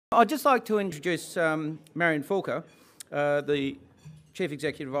I'd just like to introduce Marion Falker, the Chief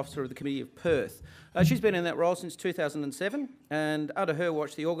Executive Officer of the Committee of Perth. She's been in that role since 2007, and under her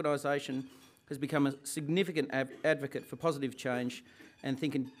watch the organisation has become a significant advocate for positive change and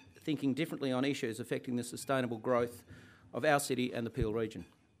thinking differently on issues affecting the sustainable growth of our city and the Peel region.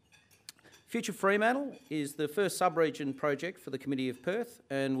 Future Fremantle is the first sub-region project for the Committee of Perth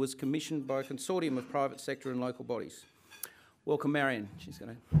and was commissioned by a consortium of private sector and local bodies. Welcome, Marion. She's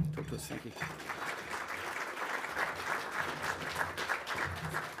going to talk to us. Thank you.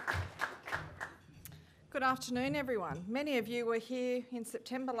 Good afternoon, everyone. Many of you were here in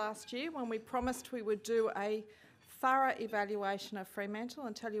September last year when we promised we would do a thorough evaluation of Fremantle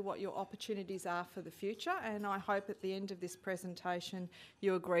and tell you what your opportunities are for the future, and I hope at the end of this presentation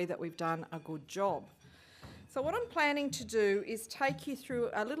you agree that we've done a good job. So what I'm planning to do is take you through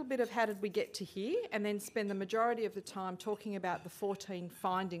a little bit of how did we get to here, and then spend the majority of the time talking about the 14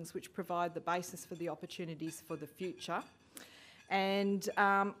 findings which provide the basis for the opportunities for the future. And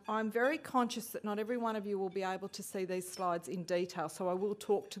I'm very conscious that not every one of you will be able to see these slides in detail, so I will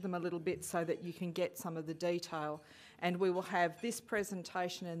talk to them a little bit so that you can get some of the detail. And we will have this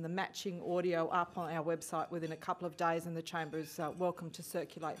presentation and the matching audio up on our website within a couple of days, and the Chamber is welcome to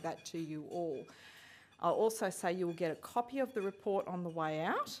circulate that to you all. I'll also say you will get a copy of the report on the way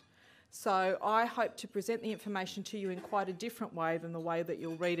out. So I hope to present the information to you in quite a different way than the way that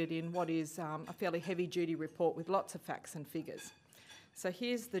you'll read it in what is a fairly heavy-duty report with lots of facts and figures. So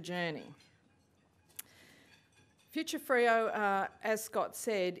here's the journey. Future Freo, as Scott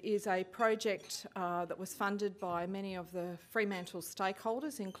said, is a project that was funded by many of the Fremantle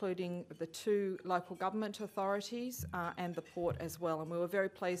stakeholders, including the two local government authorities and the port as well. And we were very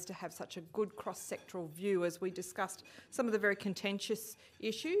pleased to have such a good cross-sectoral view as we discussed some of the very contentious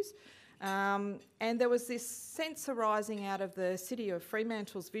issues. And there was this sense arising out of the City of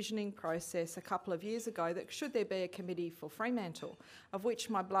Fremantle's visioning process a couple of years ago that should there be a committee for Fremantle, of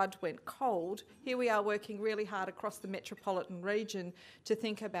which my blood went cold. Here we are working really hard across the metropolitan region to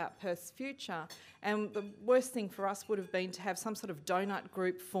think about Perth's future, and the worst thing for us would have been to have some sort of donut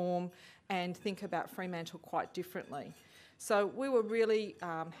group form and think about Fremantle quite differently. So we were really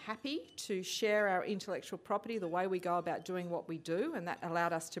happy to share our intellectual property, the way we go about doing what we do, and that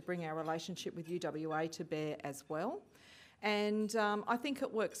allowed us to bring our relationship with UWA to bear as well. And I think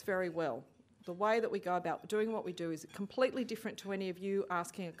it works very well. The way that we go about doing what we do is completely different to any of you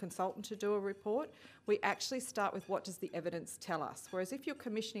asking a consultant to do a report. We actually start with what does the evidence tell us. Whereas if you're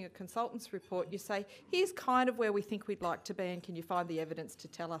commissioning a consultant's report, you say, here's kind of where we think we'd like to be and can you find the evidence to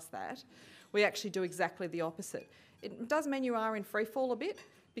tell us that? We actually do exactly the opposite. It does mean you are in free fall a bit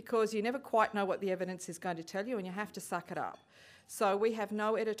because you never quite know what the evidence is going to tell you and you have to suck it up. So we have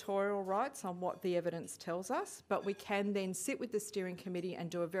no editorial rights on what the evidence tells us, but we can then sit with the steering committee and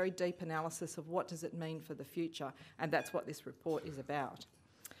do a very deep analysis of what does it mean for the future, and that's what this report is about.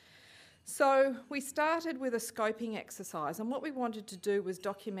 So we started with a scoping exercise, and what we wanted to do was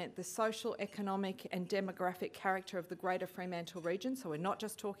document the social, economic and demographic character of the greater Fremantle region. So we're not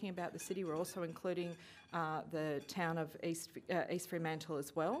just talking about the city, we're also including the town of East Fremantle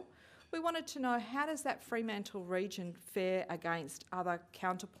as well. We wanted to know how does that Fremantle region fare against other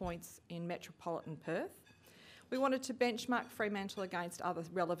counterpoints in metropolitan Perth. We wanted to benchmark Fremantle against other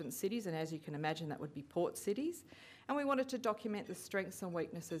relevant cities, and as you can imagine that would be port cities. And we wanted to document the strengths and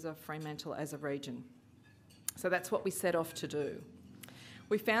weaknesses of Fremantle as a region. So that's what we set off to do.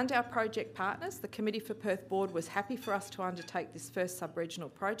 We found our project partners. The Committee for Perth Board was happy for us to undertake this first sub-regional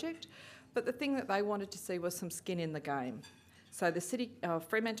project, but the thing that they wanted to see was some skin in the game. So the City of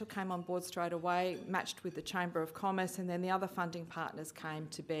Fremantle came on board straight away, matched with the Chamber of Commerce, and then the other funding partners came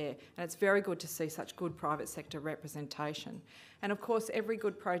to bear. And it's very good to see such good private sector representation. And of course, every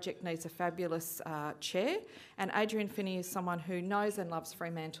good project needs a fabulous chair, and Adrian Finney is someone who knows and loves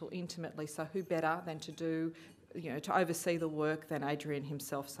Fremantle intimately, so who better than to do, to oversee the work than Adrian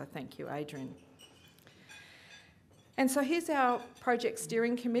himself. So thank you, Adrian. And so here's our project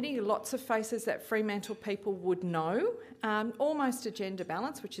steering committee, lots of faces that Fremantle people would know, almost a gender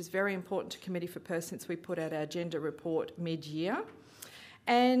balance, which is very important to Committee for Perth since we put out our gender report mid-year.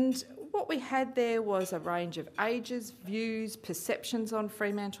 And what we had there was a range of ages, views, perceptions on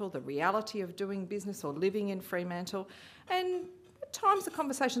Fremantle, the reality of doing business or living in Fremantle, and at times the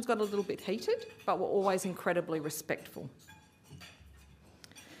conversations got a little bit heated, but were always incredibly respectful.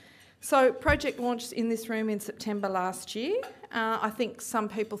 So project launched in this room in September last year. I think some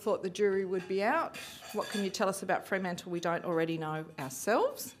people thought the jury would be out. What can you tell us about Fremantle we don't already know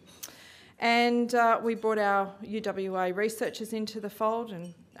ourselves? And we brought our UWA researchers into the fold,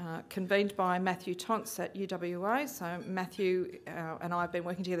 and convened by Matthew Tonts at UWA. So Matthew and I have been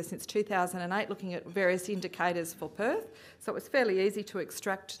working together since 2008 looking at various indicators for Perth. So it's fairly easy to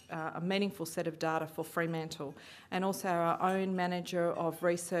extract a meaningful set of data for Fremantle. And also our own Manager of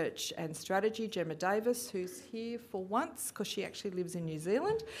Research and Strategy, Gemma Davis, who's here for once because she actually lives in New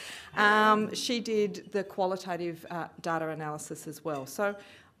Zealand. She did the qualitative data analysis as well. So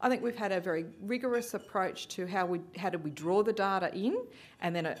I think we've had a very rigorous approach to how did we draw the data in,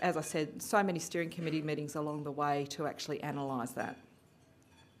 and then, as I said, so many steering committee meetings along the way to actually analyse that.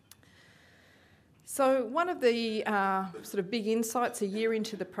 So one of the sort of big insights a year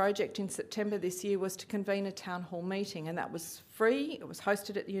into the project in September this year was to convene a town hall meeting, and that was free. It was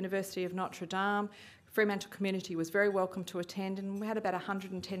hosted at the University of Notre Dame. Fremantle community was very welcome to attend, and we had about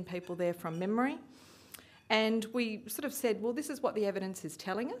 110 people there from memory. And we sort of said, well, this is what the evidence is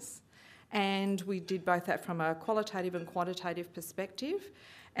telling us. And we did both that from a qualitative and quantitative perspective.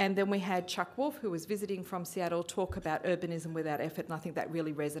 And then we had Chuck Wolfe, who was visiting from Seattle, talk about urbanism without effort, and I think that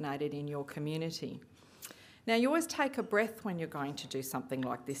really resonated in your community. Now, you always take a breath when you're going to do something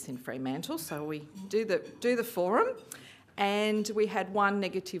like this in Fremantle, so we do the forum, and we had one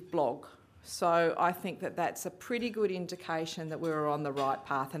negative blog. So I think that that's a pretty good indication that we were on the right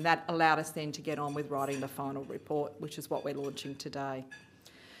path, and that allowed us then to get on with writing the final report, which is what we're launching today.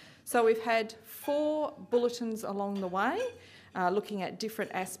 So we've had 4 bulletins along the way, looking at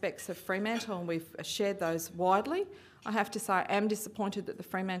different aspects of Fremantle, and we've shared those widely. I have to say I am disappointed that the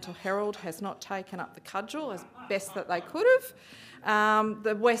Fremantle Herald has not taken up the cudgel as best that they could have.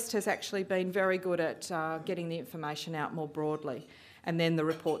 The West has actually been very good at getting the information out more broadly. And then the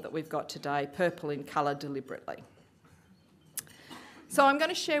report that we've got today, purple in colour deliberately. So I'm going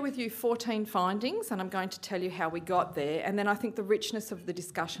to share with you 14 findings, and I'm going to tell you how we got there, and then I think the richness of the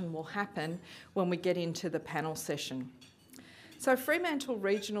discussion will happen when we get into the panel session. So Fremantle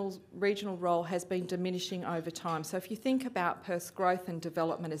regional role has been diminishing over time. So if you think about Perth's growth and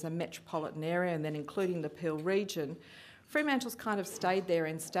development as a metropolitan area and then including the Peel region, Fremantle's kind of stayed there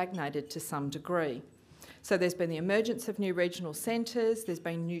and stagnated to some degree. So there's been the emergence of new regional centres, there's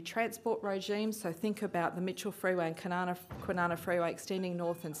been new transport regimes, so think about the Mitchell Freeway and Kwinana Freeway extending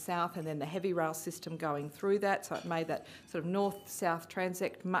north and south, and then the heavy rail system going through that, so it made that sort of north-south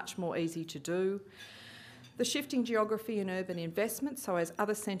transit much more easy to do. The shifting geography and urban investment, so as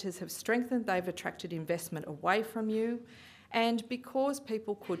other centres have strengthened, they've attracted investment away from you. And because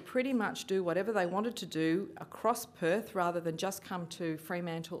people could pretty much do whatever they wanted to do across Perth rather than just come to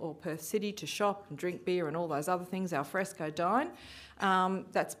Fremantle or Perth City to shop and drink beer and all those other things, al fresco dine,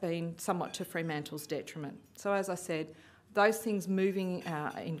 that's been somewhat to Fremantle's detriment. So as I said, those things moving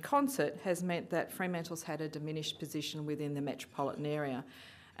in concert has meant that Fremantle's had a diminished position within the metropolitan area.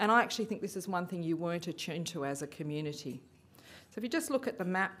 And I actually think this is one thing you weren't attuned to as a community. So if you just look at the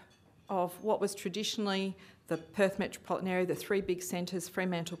map of what was traditionally the Perth metropolitan area, the 3 big centres,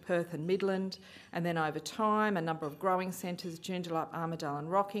 Fremantle, Perth and Midland, and then over time a number of growing centres, Joondalup, Armidale and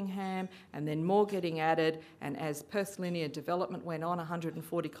Rockingham, and then more getting added, and as Perth's linear development went on,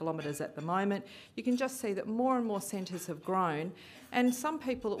 140 kilometres at the moment, you can just see that more and more centres have grown, and some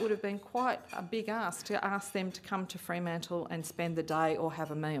people it would have been quite a big ask to ask them to come to Fremantle and spend the day or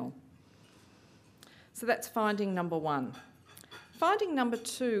have a meal. So that's finding number 1. Finding number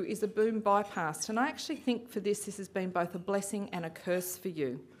 2 is a boom bypass, and I actually think for this has been both a blessing and a curse for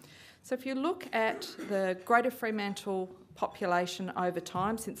you. So if you look at the Greater Fremantle population over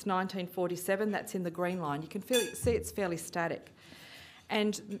time since 1947, that's in the green line, you can see it's fairly static.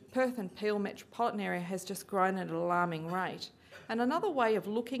 And Perth and Peel metropolitan area has just grown at an alarming rate. And another way of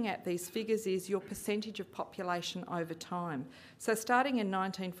looking at these figures is your percentage of population over time. So starting in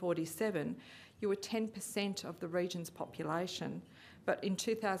 1947, you were 10% of the region's population, but in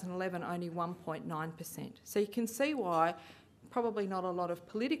 2011 only 1.9%. So you can see why probably not a lot of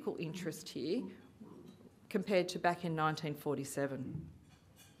political interest here compared to back in 1947.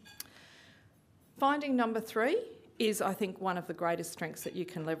 Finding number 3 is, I think, one of the greatest strengths that you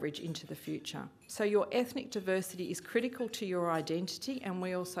can leverage into the future. So your ethnic diversity is critical to your identity, and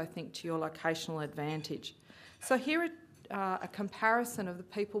we also think to your locational advantage. So here are a comparison of the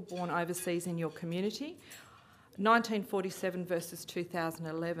people born overseas in your community, 1947 versus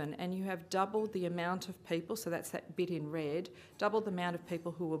 2011, and you have doubled the amount of people, so that's that bit in red, doubled the amount of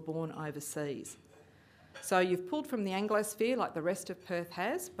people who were born overseas. So you've pulled from the Anglosphere like the rest of Perth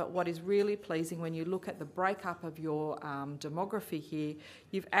has, but what is really pleasing when you look at the breakup of your demography here,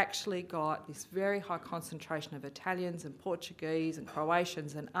 you've actually got this very high concentration of Italians and Portuguese and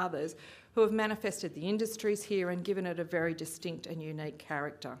Croatians and others who have manifested the industries here and given it a very distinct and unique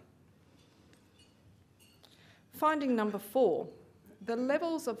character. Finding number 4 the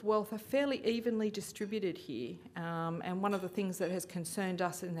levels of wealth are fairly evenly distributed here, and one of the things that has concerned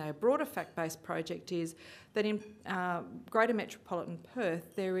us in our broader fact-based project is that in Greater Metropolitan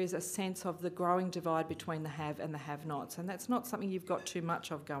Perth there is a sense of the growing divide between the have and the have-nots, and that's not something you've got too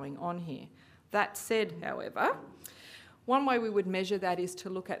much of going on here. That said, however, one way we would measure that is to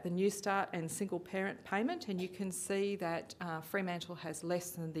look at the New Start and single parent payment, and you can see that Fremantle has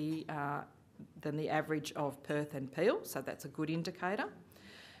less than the average of Perth and Peel, so that's a good indicator.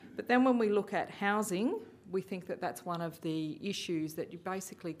 But then when we look at housing, we think that that's one of the issues, that you've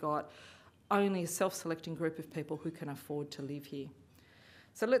basically got only a self-selecting group of people who can afford to live here.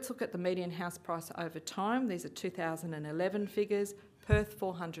 So let's look at the median house price over time. These are 2011 figures. Perth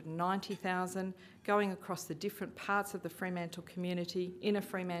 490,000, going across the different parts of the Fremantle community. Inner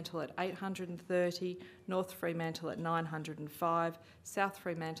Fremantle at 830, North Fremantle at 905, South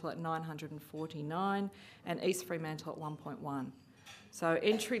Fremantle at 949, and East Fremantle at 1.1. So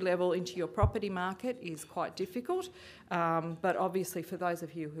entry level into your property market is quite difficult, but obviously for those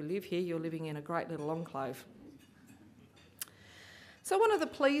of you who live here, you're living in a great little enclave. So one of the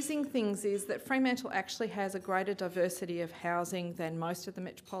pleasing things is that Fremantle actually has a greater diversity of housing than most of the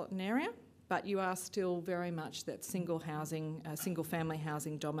metropolitan area, but you are still very much that single family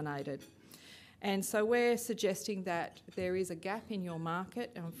housing dominated. And so we're suggesting that there is a gap in your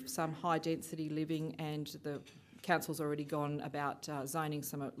market of some high density living, and the council's already gone about zoning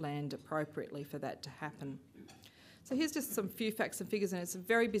some land appropriately for that to happen. So here's just some few facts and figures, and it's a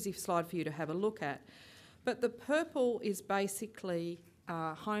very busy slide for you to have a look at. But the purple is basically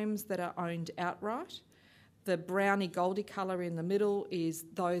homes that are owned outright. The browny goldy colour in the middle is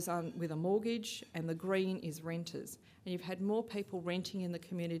those with a mortgage, and the green is renters. And you've had more people renting in the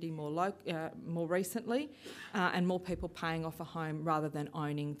community more recently, and more people paying off a home rather than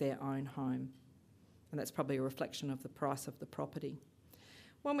owning their own home. And that's probably a reflection of the price of the property.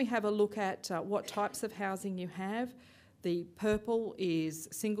 When we have a look at what types of housing you have, the purple is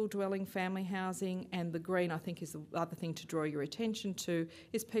single dwelling family housing, and the green, I think, is the other thing to draw your attention to,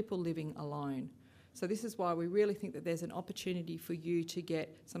 is people living alone. So this is why we really think that there's an opportunity for you to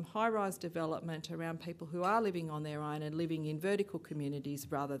get some high-rise development around people who are living on their own and living in vertical communities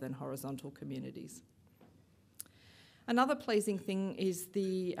rather than horizontal communities. Another pleasing thing is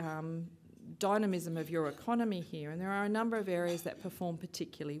the dynamism of your economy here, and there are a number of areas that perform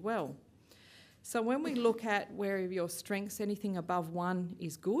particularly well. So when we look at where are your strengths, anything above 1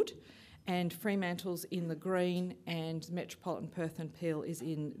 is good, and Fremantle's in the green, and Metropolitan Perth and Peel is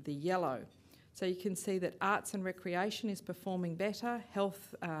in the yellow. So you can see that arts and recreation is performing better,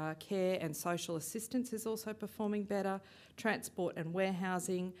 health care and social assistance is also performing better, transport and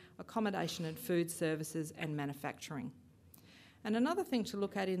warehousing, accommodation and food services, and manufacturing. And another thing to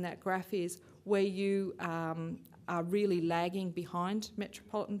look at in that graph is where you are really lagging behind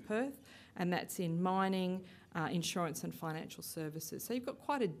Metropolitan Perth, and that's in mining, insurance and financial services. So you've got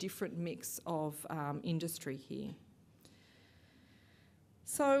quite a different mix of industry here.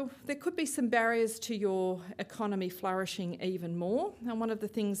 So there could be some barriers to your economy flourishing even more. And one of the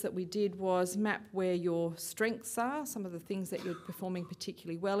things that we did was map where your strengths are, some of the things that you're performing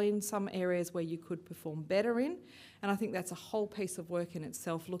particularly well in, some areas where you could perform better in. And I think that's a whole piece of work in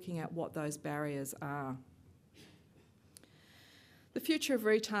itself, looking at what those barriers are. The future of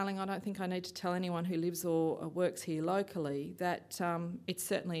retailing, I don't think I need to tell anyone who lives or works here locally that it's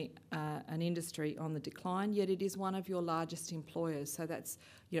certainly an industry on the decline, yet it is one of your largest employers. So that's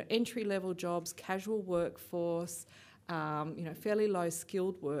entry-level jobs, casual workforce, fairly low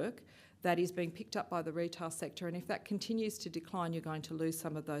skilled work that is being picked up by the retail sector, and if that continues to decline, you're going to lose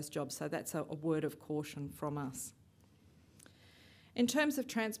some of those jobs. So that's a word of caution from us. In terms of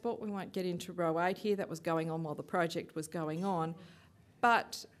transport, we won't get into row 8 here, that was going on while the project was going on.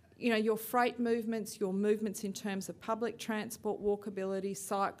 But your freight movements, your movements in terms of public transport, walkability,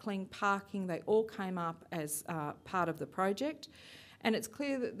 cycling, parking, they all came up as part of the project. And it's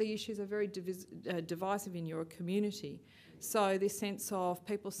clear that the issues are very divisive in your community. So this sense of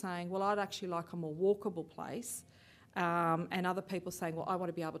people saying, well, I'd actually like a more walkable place, and other people saying, well, I want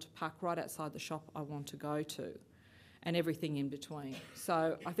to be able to park right outside the shop I want to go to, and everything in between.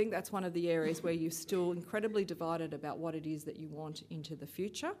 So I think that's one of the areas where you're still incredibly divided about what it is that you want into the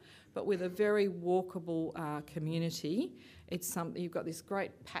future, but with a very walkable community, it's something, you've got this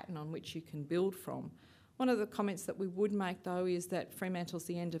great pattern on which you can build from. One of the comments that we would make though is that Fremantle's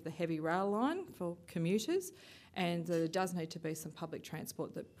the end of the heavy rail line for commuters, and there does need to be some public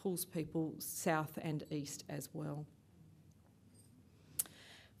transport that pulls people south and east as well.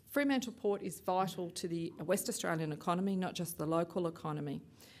 Fremantle Port is vital to the West Australian economy, not just the local economy.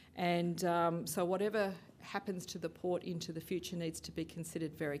 And so whatever happens to the port into the future needs to be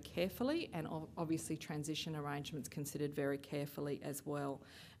considered very carefully, and obviously transition arrangements considered very carefully as well.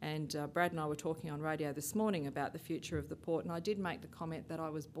 And Brad and I were talking on radio this morning about the future of the port, and I did make the comment that I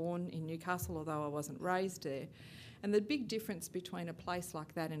was born in Newcastle, although I wasn't raised there. And the big difference between a place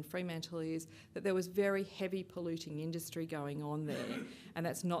like that and Fremantle is that there was very heavy polluting industry going on there, and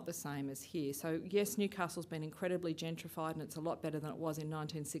that's not the same as here. So yes, Newcastle's been incredibly gentrified, and it's a lot better than it was in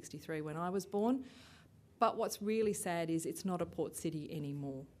 1963 when I was born. But what's really sad is it's not a port city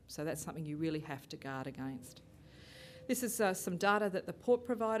anymore. So that's something you really have to guard against. This is some data that the port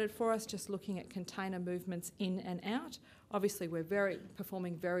provided for us, just looking at container movements in and out. Obviously, we're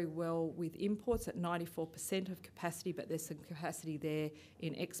performing very well with imports at 94% of capacity, but there's some capacity there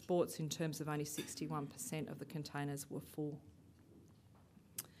in exports in terms of only 61% of the containers were full.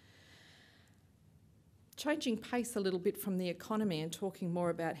 Changing pace a little bit from the economy and talking more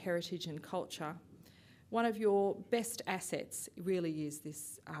about heritage and culture, one of your best assets really is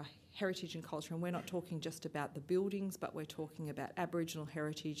this heritage and culture, and we're not talking just about the buildings, but we're talking about Aboriginal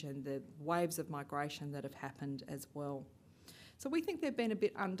heritage and the waves of migration that have happened as well. So we think they've been a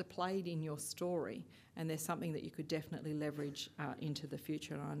bit underplayed in your story, and there's something that you could definitely leverage into the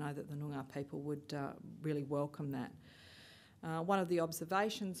future, and I know that the Noongar people would really welcome that. One of the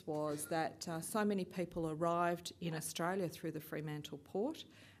observations was that so many people arrived in Australia through the Fremantle port,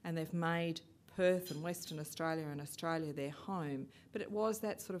 and they've made Perth and Western Australia and Australia their home, but it was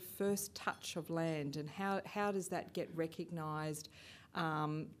that sort of first touch of land, and how does that get recognised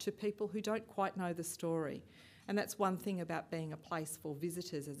to people who don't quite know the story? And that's one thing about being a place for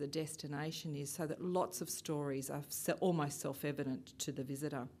visitors as a destination, is so that lots of stories are almost self-evident to the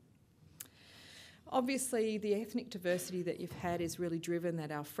visitor. Obviously, the ethnic diversity that you've had is really driven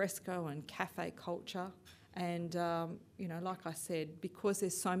that al fresco and cafe culture. And, you know, like I said, because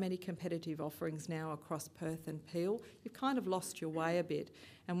there's so many competitive offerings now across Perth and Peel, you've kind of lost your way a bit.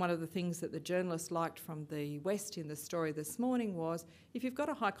 And one of the things that the journalist liked from the West in the story this morning was, if you've got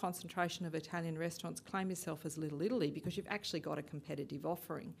a high concentration of Italian restaurants, claim yourself as Little Italy, because you've actually got a competitive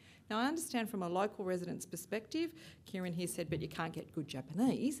offering. Now, I understand from a local resident's perspective, Kieran here said, but you can't get good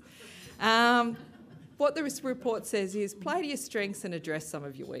Japanese. What this report says is, play to your strengths and address some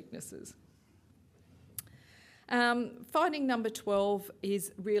of your weaknesses. Finding number 12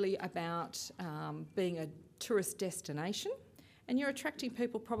 is really about being a tourist destination, and you're attracting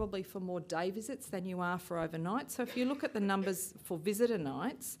people probably for more day visits than you are for overnight. So if you look at the numbers for visitor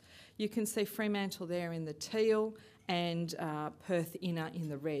nights, you can see Fremantle there in the teal and Perth inner in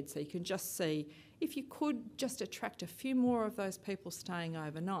the red. So you can just see, if you could just attract a few more of those people staying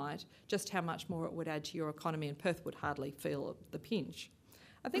overnight, just how much more it would add to your economy, and Perth would hardly feel the pinch.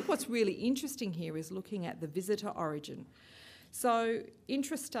 I think what's really interesting here is looking at the visitor origin. So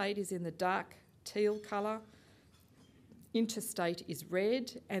intrastate is in the dark teal colour, interstate is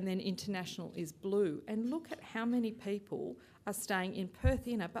red, and then international is blue. And look at how many people are staying in Perth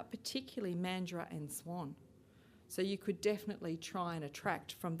inner, but particularly Mandurah and Swan. So you could definitely try and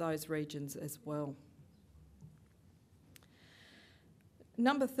attract from those regions as well.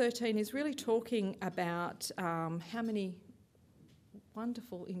 Number 13 is really talking about how many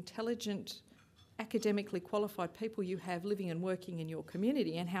wonderful, intelligent, academically qualified people you have living and working in your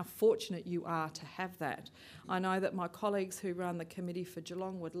community, and how fortunate you are to have that. I know that my colleagues who run the committee for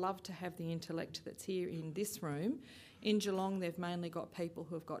Geelong would love to have the intellect that's here in this room. In Geelong, they've mainly got people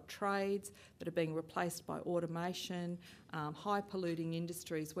who have got trades that are being replaced by automation, high polluting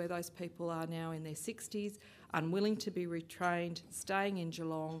industries where those people are now in their 60s, unwilling to be retrained, staying in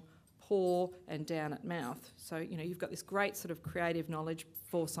Geelong, poor and down at mouth. So, you know, you've got this great sort of creative knowledge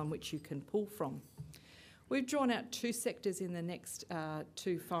force on which you can pull from. We've drawn out two sectors in the next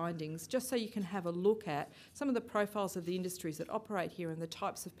two findings, just so you can have a look at some of the profiles of the industries that operate here and the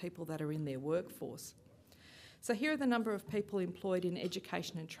types of people that are in their workforce. So here are the number of people employed in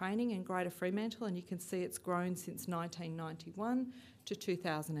education and training in Greater Fremantle, and you can see it's grown since 1991 to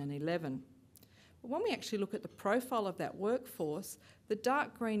 2011. But when we actually look at the profile of that workforce, the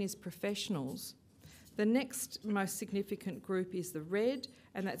dark green is professionals. The next most significant group is the red,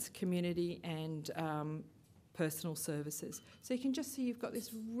 and that's community and personal services. So you can just see you've got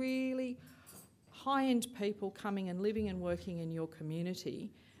this really high-end people coming and living and working in your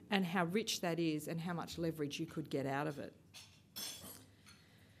community, and how rich that is and how much leverage you could get out of it.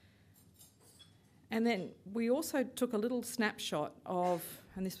 And then we also took a little snapshot of,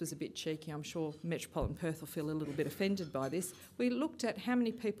 and this was a bit cheeky, I'm sure Metropolitan Perth will feel a little bit offended by this. We looked at how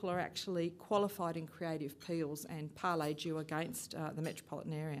many people are actually qualified in creative peels and parlayed you against the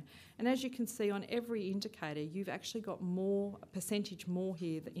metropolitan area. And as you can see on every indicator, you've actually got more, a percentage more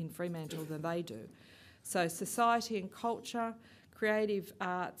here in Fremantle than they do. So society and culture, creative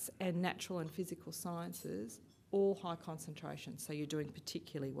arts and natural and physical sciences, all high concentration, so you're doing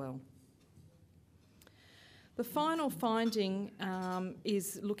particularly well. The final finding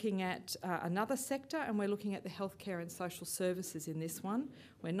is looking at another sector, and we're looking at the healthcare and social services in this one,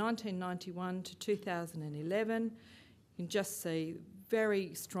 where 1991 to 2011, you can just see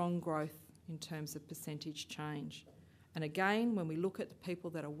very strong growth in terms of percentage change. And again, when we look at the people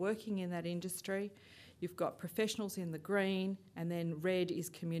that are working in that industry, you've got professionals in the green, and then red is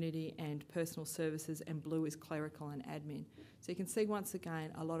community and personal services, and blue is clerical and admin. So you can see once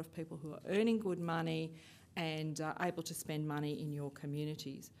again a lot of people who are earning good money and able to spend money in your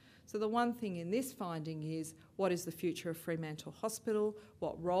communities. So the one thing in this finding is, what is the future of Fremantle Hospital?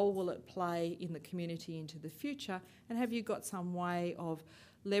 What role will it play in the community into the future? And have you got some way of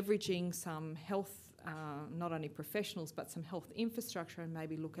leveraging some health, not only professionals, but some health infrastructure, and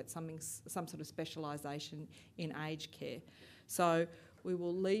maybe look at some sort of specialisation in aged care? So we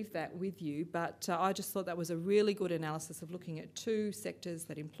will leave that with you, but I just thought that was a really good analysis of looking at two sectors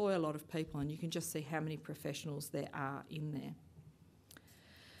that employ a lot of people, and you can just see how many professionals there are in there.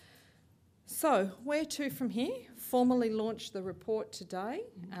 So, where to from here? Formally launched the report today.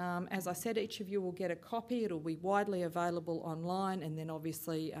 As I said, each of you will get a copy. It'll be widely available online, and then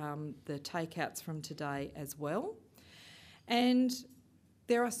obviously the takeouts from today as well. And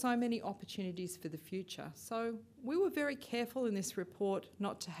there are so many opportunities for the future. So we were very careful in this report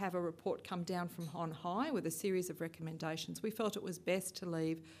not to have a report come down from on high with a series of recommendations. We felt it was best to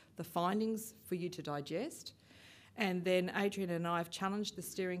leave the findings for you to digest. And then Adrian and I have challenged the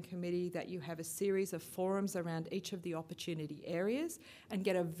steering committee that you have a series of forums around each of the opportunity areas and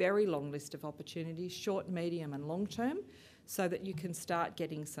get a very long list of opportunities, short, medium and long term, so that you can start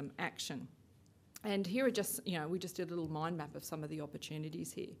getting some action. And here are just, we just did a little mind map of some of the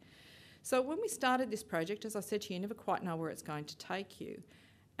opportunities here. So when we started this project, as I said to you, you never quite know where it's going to take you.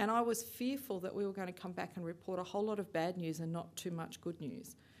 And I was fearful that we were going to come back and report a whole lot of bad news and not too much good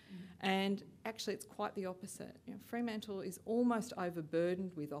news. And actually it's quite the opposite. Fremantle is almost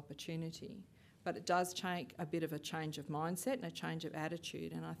overburdened with opportunity, but it does take a bit of a change of mindset and a change of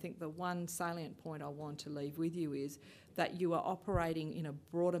attitude. And I think the one salient point I want to leave with you is that you are operating in a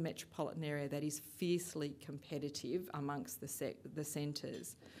broader metropolitan area that is fiercely competitive amongst the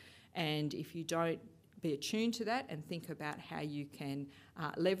centres. And if you don't be attuned to that and think about how you can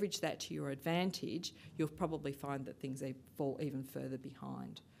leverage that to your advantage, you'll probably find that things fall even further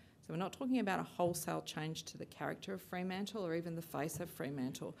behind. So we're not talking about a wholesale change to the character of Fremantle or even the face of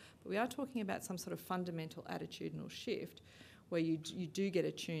Fremantle, but we are talking about some sort of fundamental attitudinal shift where you do get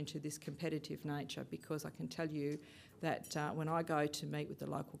attuned to this competitive nature, because I can tell you that when I go to meet with the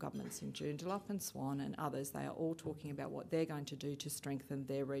local governments in Joondalup and Swan and others, they are all talking about what they're going to do to strengthen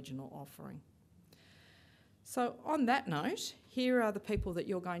their regional offering. So on that note, here are the people that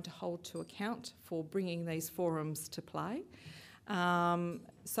you're going to hold to account for bringing these forums to play.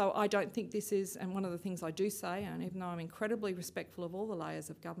 So I don't think this is, and one of the things I do say, and even though I'm incredibly respectful of all the layers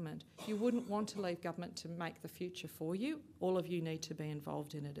of government, you wouldn't want to leave government to make the future for you. All of you need to be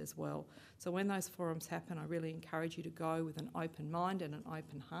involved in it as well. So when those forums happen, I really encourage you to go with an open mind and an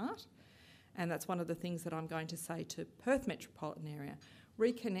open heart. And that's one of the things that I'm going to say to Perth metropolitan area.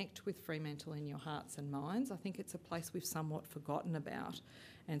 Reconnect with Fremantle in your hearts and minds. I think it's a place we've somewhat forgotten about,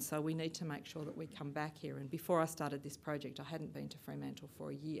 and so we need to make sure that we come back here. And before I started this project, I hadn't been to Fremantle for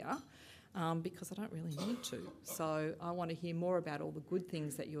a year because I don't really need to. So I want to hear more about all the good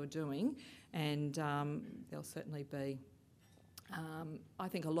things that you're doing, and there'll certainly be, I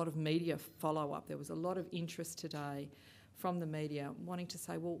think, a lot of media follow-up. There was a lot of interest today from the media wanting to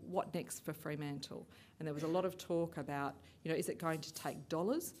say, well, what next for Fremantle? And there was a lot of talk about, is it going to take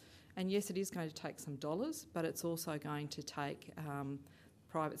dollars? And yes, it is going to take some dollars, but it's also going to take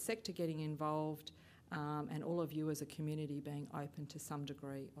private sector getting involved and all of you as a community being open to some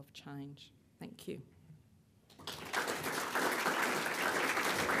degree of change. Thank you.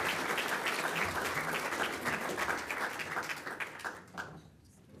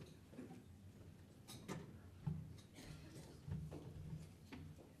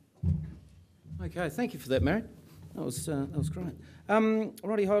 Okay, thank you for that, Mary. That was great.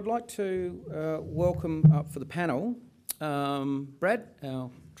 Righty, I'd like to welcome up for the panel Brad,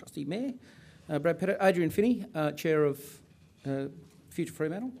 our trustee mayor, Brad Pettit, Adrian Finney, chair of Future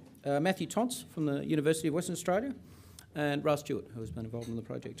Fremantle, Matthew Tonts from the University of Western Australia, and Russ Stewart, who has been involved in the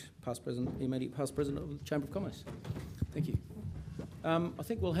project, immediate past president of the Chamber of Commerce. Thank you. I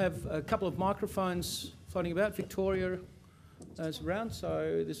think we'll have a couple of microphones floating about. Victoria is around,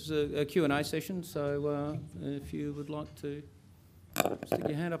 so this is a Q&A session, so if you would like to stick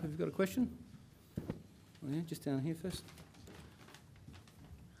your hand up if you've got a question. Yeah, just down here first.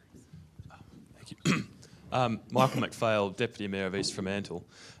 Thank you. Michael McPhail, Deputy Mayor of East Fremantle.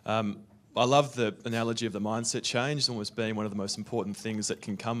 I love the analogy of the mindset change as almost being one of the most important things that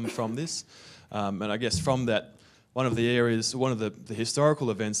can come from this. And I guess from that, one of the historical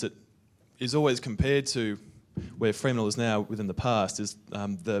events that is always compared to where Fremantle is now within the past is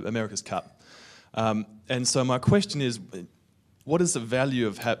the America's Cup. And so my question is, what is the value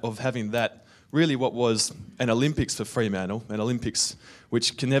of having that, really what was an Olympics for Fremantle, an Olympics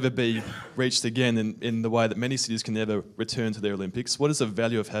which can never be reached again in the way that many cities can never return to their Olympics? What is the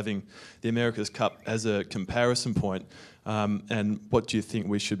value of having the America's Cup as a comparison point, and what do you think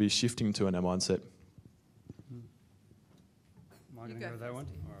we should be shifting to in our mindset? Am I going to go with that one?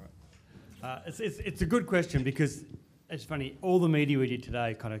 All right. It's a good question, because it's funny, all the media we did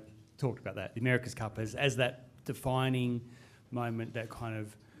today kind of talked about that, the America's Cup as that defining moment, that kind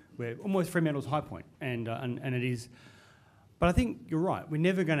of where almost Fremantle's high point, and it is. But I think you're right. We're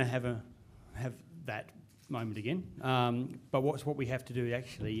never going to have that moment again. But what we have to do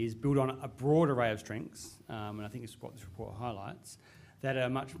actually is build on a broad array of strengths, and I think it's what this report highlights, that are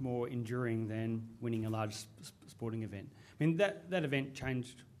much more enduring than winning a large sporting event. I mean, that event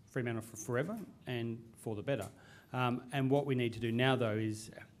changed Fremantle for forever and for the better. And what we need to do now, though, is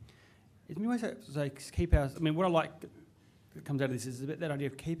in many ways keep our. I mean, what I like that comes out of this is that idea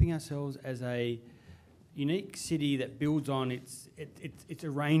of keeping ourselves as a unique city that builds on its a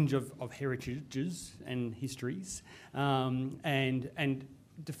range of heritages and histories, and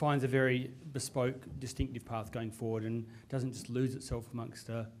defines a very bespoke, distinctive path going forward, and doesn't just lose itself amongst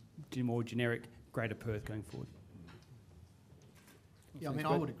a more generic Greater Perth going forward. Yeah, I mean,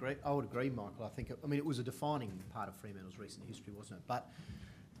 I would agree, Michael. It was a defining part of Fremantle's recent history, wasn't it? But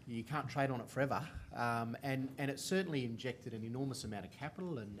you can't trade on it forever, and it certainly injected an enormous amount of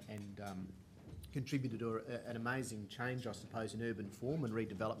capital and contributed to an amazing change, I suppose, in urban form and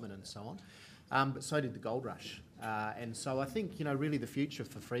redevelopment and so on. But so did the gold rush. And so I think, really the future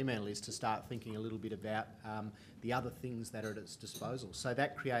for Fremantle is to start thinking a little bit about the other things that are at its disposal. So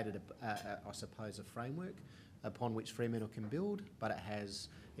that created, I suppose, a framework upon which Fremantle can build, but it has,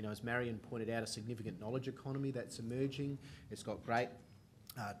 as Marion pointed out, a significant knowledge economy that's emerging. It's got great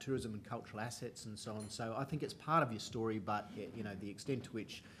tourism and cultural assets and so on. So I think it's part of your story, but, the extent to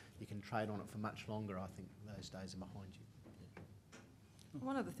which you can trade on it for much longer, I think those days are behind you.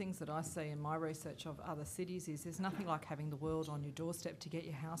 One of the things that I see in my research of other cities is there's nothing like having the world on your doorstep to get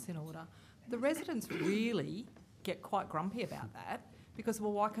your house in order. The residents really get quite grumpy about that because,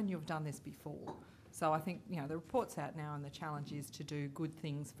 well, why couldn't you have done this before? So I think, the report's out now and the challenge is to do good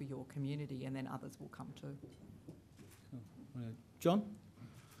things for your community, and then others will come too. John?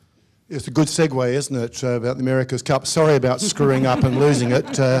 It's a good segue, isn't it, about the America's Cup. Sorry about screwing up and losing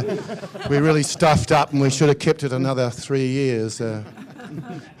it. We really stuffed up and we should have kept it another 3 years.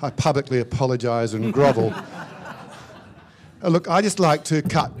 I publicly apologise and grovel. Look, I just like to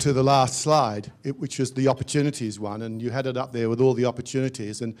cut to the last slide, which is the opportunities one, and you had it up there with all the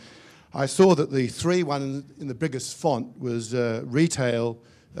opportunities. And I saw that the three one in the biggest font was retail,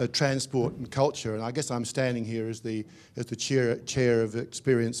 transport and culture, and I guess I'm standing here as the chair of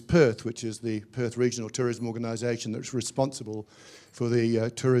Experience Perth, which is the Perth Regional Tourism Organisation that's responsible for the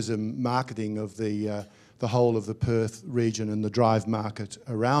tourism marketing of the whole of the Perth region and the drive market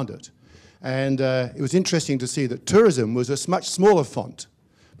around it. And it was interesting to see that tourism was a much smaller font,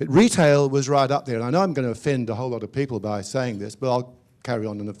 but retail was right up there. And I know I'm going to offend a whole lot of people by saying this, but I'll carry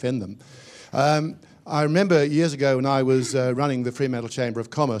on and offend them. I remember years ago when I was running the Fremantle Chamber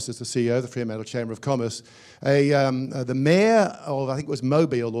of Commerce as the CEO of the Fremantle Chamber of Commerce, the mayor of, I think it was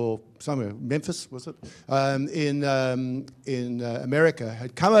Mobile or somewhere, Memphis, was it, in America,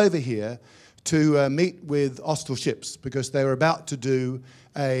 had come over here to meet with Austal Ships because they were about to do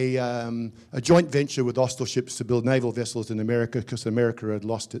a joint venture with Austal Ships to build naval vessels in America because America had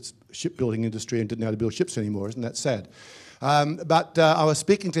lost its shipbuilding industry and didn't know how to build ships anymore. Isn't that sad? But I was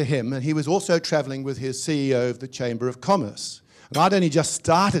speaking to him, and he was also travelling with his CEO of the Chamber of Commerce. And I'd only just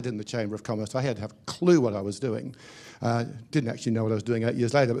started in the Chamber of Commerce. I had to have a clue what I was doing. Didn't actually know what I was doing 8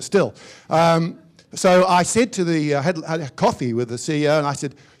 years later, but still. So I said to I had a coffee with the CEO, and I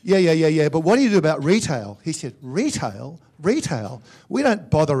said, yeah, but what do you do about retail? He said, retail? Retail? We don't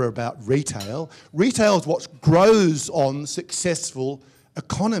bother about retail. Retail is what grows on successful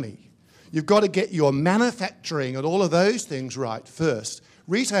economy. You've got to get your manufacturing and all of those things right first.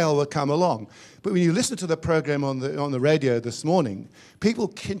 Retail will come along. But when you listen to the program on the radio this morning, people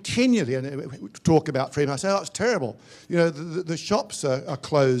continually talk about Fremantle. I say, oh, it's terrible. The shops are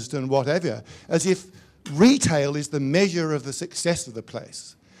closed and whatever, as if retail is the measure of the success of the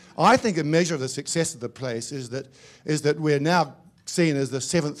place. I think a measure of the success of the place is that we're now seen as the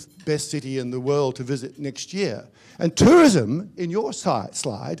 7th best city in the world to visit next year. And tourism, in your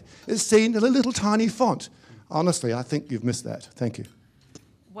slide, is seen in a little tiny font. Honestly, I think you've missed that. Thank you.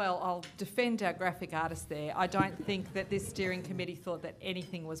 Well, I'll defend our graphic artist there. I don't think that this steering committee thought that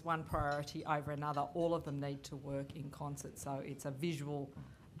anything was one priority over another. All of them need to work in concert, so it's a visual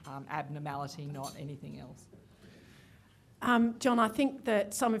abnormality, not anything else. John, I think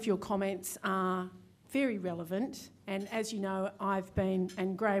that some of your comments are very relevant, and as you know, I've been,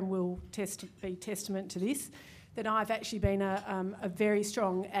 and Graham will be testament to this, that I've actually been a very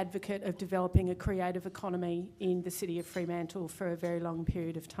strong advocate of developing a creative economy in the city of Fremantle for a very long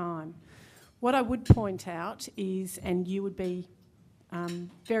period of time. What I would point out is, and you would be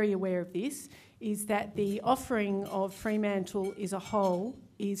very aware of this, is that the offering of Fremantle as a whole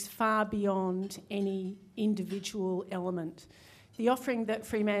is far beyond any individual element. The offering that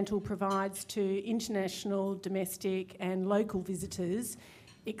Fremantle provides to international, domestic and local visitors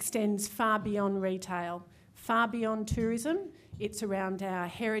extends far beyond retail, far beyond tourism. It's around our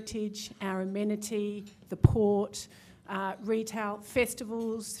heritage, our amenity, the port, retail,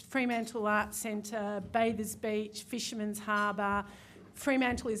 festivals, Fremantle Arts Centre, Bathers Beach, Fisherman's Harbour.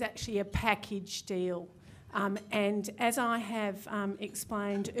 Fremantle is actually a package deal. And as I have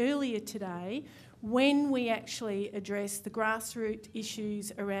explained earlier today, when we actually address the grassroots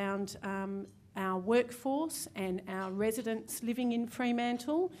issues around our workforce and our residents living in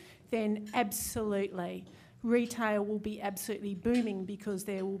Fremantle, then absolutely retail will be absolutely booming, because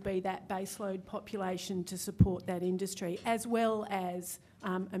there will be that baseload population to support that industry, as well as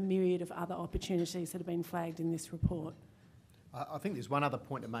a myriad of other opportunities that have been flagged in this report. I think there's one other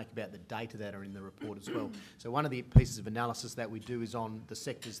point to make about the data that are in the report as well. So one of the pieces of analysis that we do is on the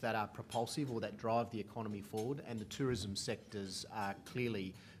sectors that are propulsive or that drive the economy forward, and the tourism sectors are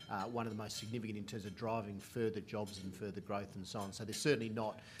clearly one of the most significant in terms of driving further jobs and further growth and so on. So they're certainly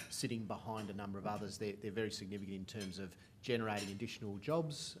not sitting behind a number of others. They're very significant in terms of generating additional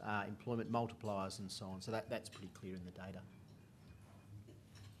jobs, employment multipliers and so on. So that's pretty clear in the data.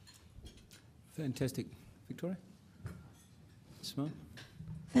 Fantastic. Victoria? Simone?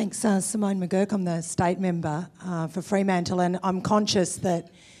 Thanks, Simone McGurk. I'm the state member for Fremantle, and I'm conscious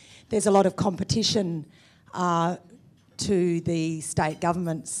that there's a lot of competition to the state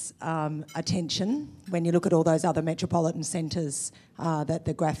government's attention when you look at all those other metropolitan centres that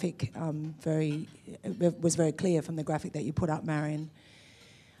the graphic was very clear from the graphic that you put up, Marion.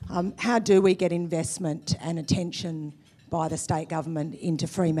 How do we get investment and attention by the state government into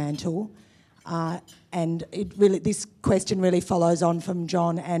Fremantle? And this question really follows on from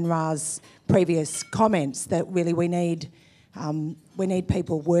John and Ra's previous comments, that really we need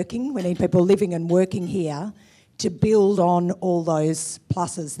people working, we need people living and working here to build on all those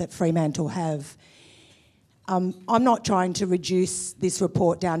pluses that Fremantle have. I'm not trying to reduce this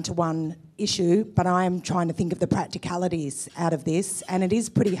report down to one issue, but I am trying to think of the practicalities out of this, and it is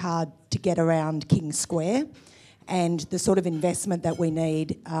pretty hard to get around King Square and the sort of investment that we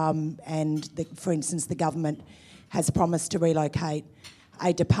need. For instance, the government has promised to relocate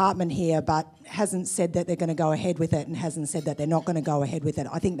a department here, but hasn't said that they're going to go ahead with it, and hasn't said that they're not going to go ahead with it.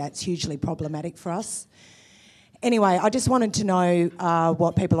 I think that's hugely problematic for us. Anyway, I just wanted to know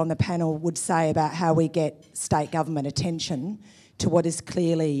what people on the panel would say about how we get state government attention to what is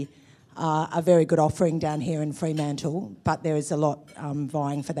clearly a very good offering down here in Fremantle, but there is a lot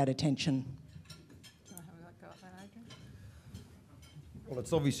vying for that attention. Well,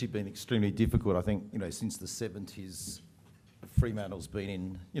 it's obviously been extremely difficult. I think, since the 70s, Fremantle's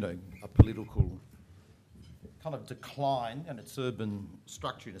been in, a political kind of decline, and its urban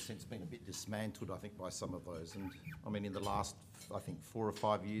structure, in a sense, been a bit dismantled, I think, by some of those. And, in the last, 4 or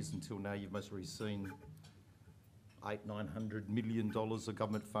 5 years until now, you've most already seen $800–900 million of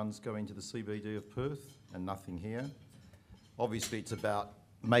government funds go into the CBD of Perth, and nothing here. Obviously, it's about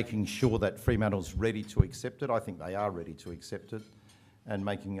making sure that Fremantle's ready to accept it. I think they are ready to accept it, and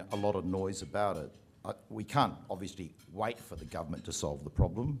making a lot of noise about it. We can't obviously wait for the government to solve the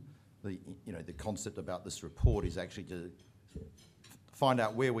problem. The concept about this report is actually to find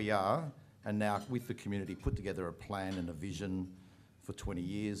out where we are, and now with the community put together a plan and a vision for 20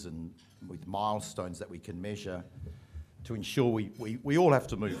 years, and with milestones that we can measure to ensure we all have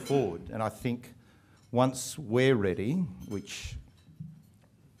to move forward. And I think once we're ready, which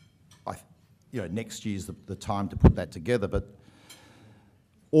next year's the time to put that together, but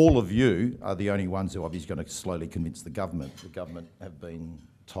all of you are the only ones who are obviously going to slowly convince the government. The government have been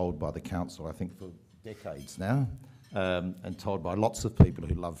told by the council, I think, for decades now, and told by lots of people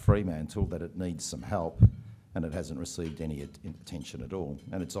who love Fremantle that it needs some help. and it hasn't received any attention at all.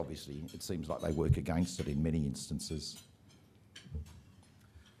 And it's obviously, it seems like they work against it in many instances.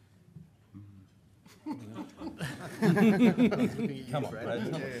 Come on,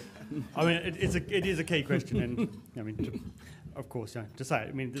 Brad. I mean, it is a key question, and I mean, of course, to say it,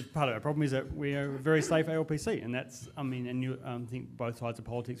 I mean, part of our problem is that we are a very safe ALPC, and that's, I mean, and you think both sides of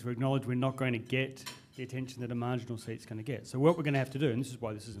politics will acknowledge we're not going to get the attention that a marginal seat's going to get. So what we're going to have to do, and this is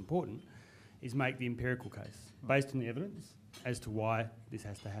why this is important, is make the empirical case based on the evidence as to why this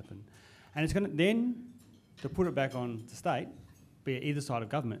has to happen, and it's going to then to put it back on the state. Be it either side of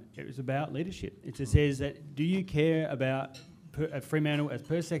government, it was about leadership. It just says that, do you care about Fremantle as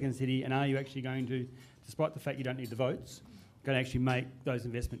per second city, and are you actually going to, despite the fact you don't need the votes, going to actually make those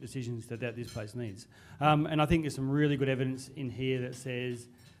investment decisions that this place needs? And I think there's some really good evidence in here that says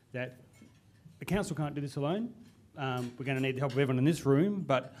that the council can't do this alone. We're going to need the help of everyone in this room,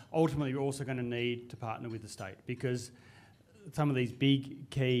 but ultimately we're also going to need to partner with the state, because some of these big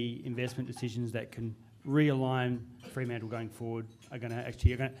key investment decisions that can realign Fremantle going forward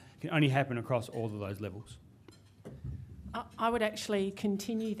can only happen across all of those levels. I would actually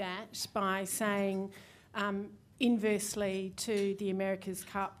continue that by saying, inversely to the America's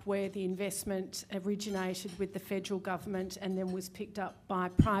Cup, where the investment originated with the federal government and then was picked up by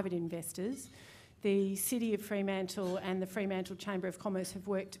private investors, the City of Fremantle and the Fremantle Chamber of Commerce have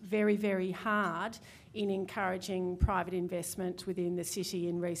worked very, very hard in encouraging private investment within the city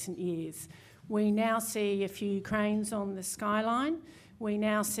in recent years. We now see a few cranes on the skyline. We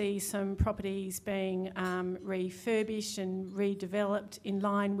now see some properties being refurbished and redeveloped in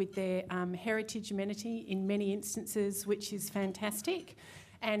line with their heritage amenity in many instances, which is fantastic.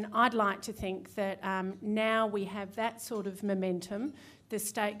 And I'd like to think that now we have that sort of momentum, the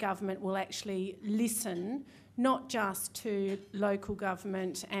state government will actually listen not just to local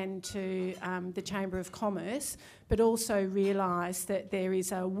government and to the Chamber of Commerce, but also realise that there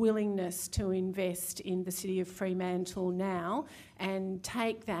is a willingness to invest in the City of Fremantle now, and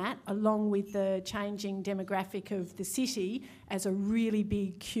take that, along with the changing demographic of the city, as a really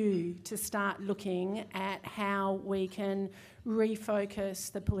big cue to start looking at how we can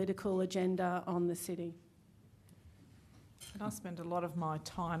refocus the political agenda on the city. And I spend a lot of my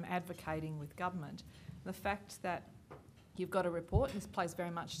time advocating with government. The fact that you've got a report, and this plays very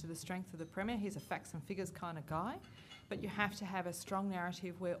much to the strength of the Premier, he's a facts and figures kind of guy, but you have to have a strong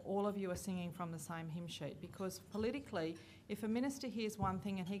narrative where all of you are singing from the same hymn sheet, because politically, if a minister hears one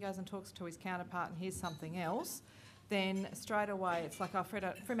thing and he goes and talks to his counterpart and hears something else, then straight away it's like, oh,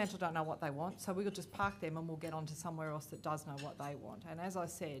 Fremantle don't know what they want, so we'll just park them and we'll get on to somewhere else that does know what they want. And as I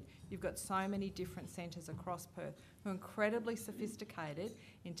said, you've got so many different centres across Perth who are incredibly sophisticated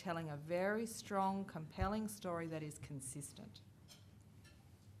in telling a very strong, compelling story that is consistent.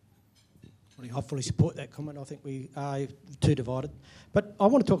 I fully support that comment. I think we are too divided. But I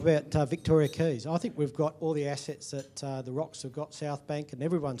want to talk about Victoria Keys. I think we've got all the assets that the Rocks have got, South Bank, and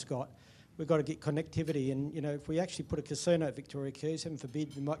everyone's got. We've got to get connectivity, and you know, if we actually put a casino at Victoria Keys, heaven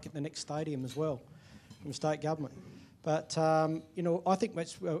forbid, we might get the next stadium as well from state government. But you know, I think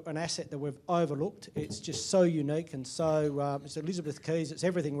that's an asset that we've overlooked. It's just so unique, and so it's Elizabeth Keys. It's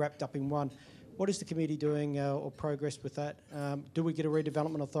everything wrapped up in one. What is the committee doing or progress with that? Do we get a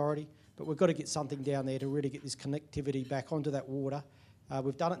redevelopment authority? But we've got to get something down there to really get this connectivity back onto that water.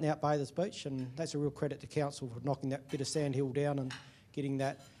 We've done it now at Bathurst Beach, and that's a real credit to council for knocking that bit of sandhill down and getting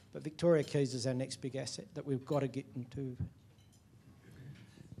that. But Victoria Keys is our next big asset that we've got to get into.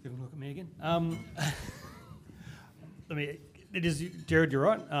 You want to look at me again? It is, Jared, you're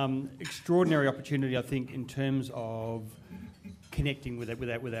right. Extraordinary opportunity, I think, in terms of connecting with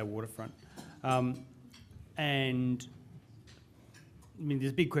our waterfront. And I mean,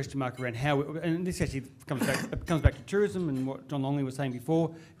 there's a big question mark around how, and this actually comes back to tourism and what John Longley was saying before.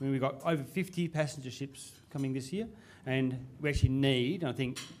 I mean, we've got over 50 passenger ships coming this year, and we actually need, and I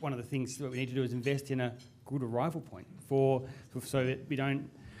think one of the things that we need to do is invest in a good arrival point so that we don't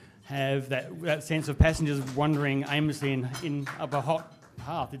have that sense of passengers wandering aimlessly in up a hot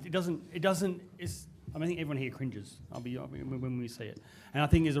path. I think everyone here cringes. When we see it, and I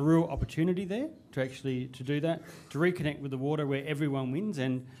think there's a real opportunity there to do that, to reconnect with the water where everyone wins,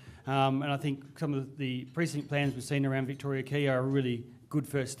 and I think some of the precinct plans we've seen around Victoria Quay are a really good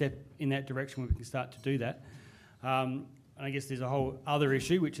first step in that direction where we can start to do that. And I guess there's a whole other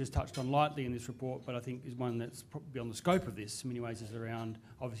issue which is touched on lightly in this report, but I think is one that's probably beyond the scope of this in many ways, is around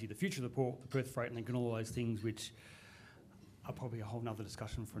obviously the future of the port, the Perth Freight Link, and all those things which are probably a whole other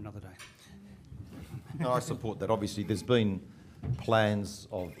discussion for another day. No, I support that. Obviously, there's been plans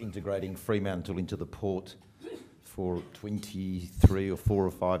of integrating Fremantle into the port for 23 or 4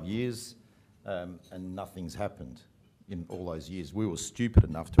 or 5 years. and nothing's happened in all those years. We were stupid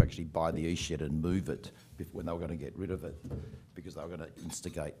enough to actually buy the E-shed and move it when they were going to get rid of it, because they were going to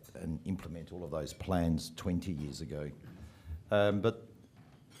instigate and implement all of those plans 20 years ago. But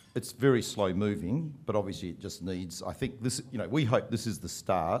it's very slow moving, but obviously it just needs, I think this, we hope this is the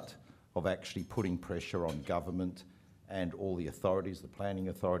start of actually putting pressure on government and all the authorities, the planning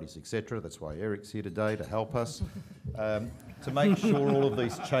authorities, etc. That's why Eric's here today, to help us, to make sure all of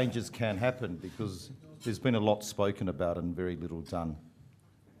these changes can happen, because there's been a lot spoken about and very little done.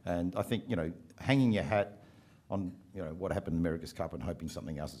 And I think, hanging your hat on, what happened in America's Cup and hoping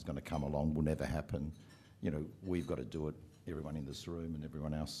something else is going to come along will never happen. We've got to do it, everyone in this room and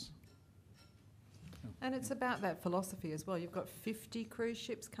everyone else. And it's about that philosophy as well. You've got 50 cruise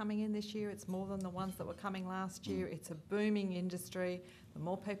ships coming in this year. It's more than the ones that were coming last year. It's a booming industry. The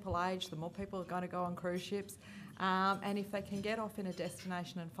more people age, the more people are going to go on cruise ships. And if they can get off in a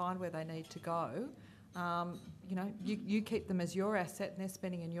destination and find where they need to go, you keep them as your asset and they're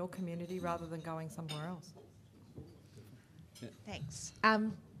spending in your community rather than going somewhere else. Thanks.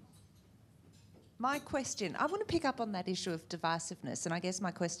 My question, I want to pick up on that issue of divisiveness, and I guess my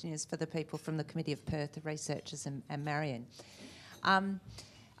question is for the people from the Committee of Perth, the researchers and Marion. I'm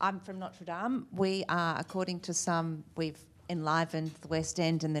from Notre Dame. We are, according to some, we've enlivened the West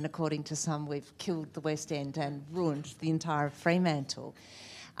End, and then according to some, we've killed the West End and ruined the entire Fremantle.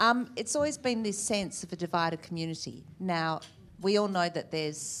 It's always been this sense of a divided community. Now, we all know that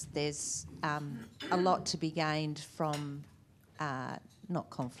there's a lot to be gained from,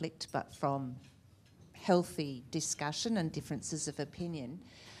 not conflict, but from healthy discussion and differences of opinion.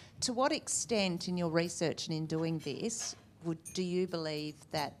 To what extent in your research and in doing this do you believe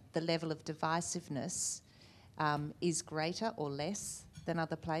that the level of divisiveness is greater or less than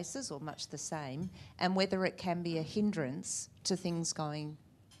other places, or much the same, and whether it can be a hindrance to things going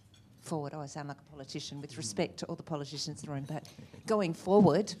forward? Oh, I sound like a politician with respect to all the politicians in the room, but going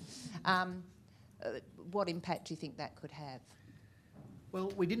forward, what impact do you think that could have? Well,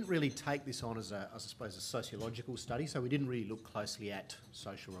 we didn't really take this on as, I suppose, a sociological study, so we didn't really look closely at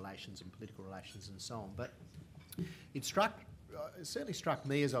social relations and political relations and so on. But it certainly struck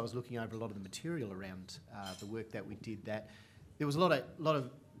me as I was looking over a lot of the material around the work that we did, that there was a lot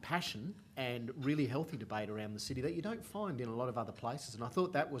of passion and really healthy debate around the city that you don't find in a lot of other places. And I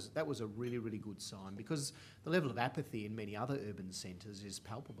thought that was a really, really good sign, because the level of apathy in many other urban centres is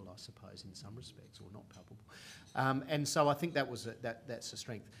palpable, I suppose, in some respects, or not palpable. And so I think that's a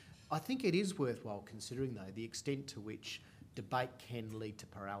strength. I think it is worthwhile considering, though, the extent to which debate can lead to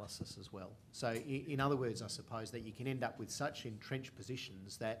paralysis as well. So in other words, I suppose that you can end up with such entrenched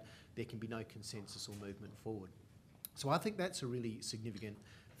positions that there can be no consensus or movement forward. So I think that's a really significant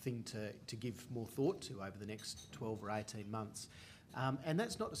thing to give more thought to over the next 12 or 18 months. And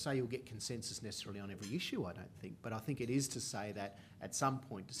that's not to say you'll get consensus necessarily on every issue, I don't think, but I think it is to say that at some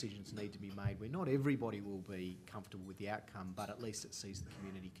point decisions need to be made where not everybody will be comfortable with the outcome, but at least it sees the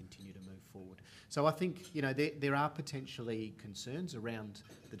community continue to move forward. So I think, there are potentially concerns around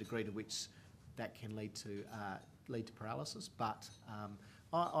the degree to which that can lead to paralysis, but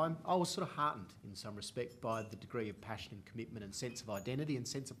I was sort of heartened in some respect by the degree of passion and commitment and sense of identity and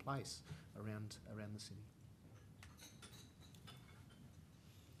sense of place around the city.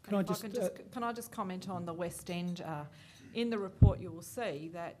 Can I just comment on the West End? In the report, you will see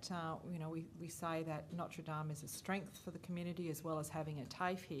that we say that Notre Dame is a strength for the community as well as having a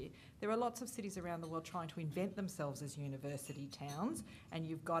TAFE here. There are lots of cities around the world trying to invent themselves as university towns, and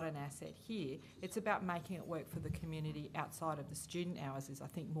you've got an asset here. It's about making it work for the community outside of the student hours is, I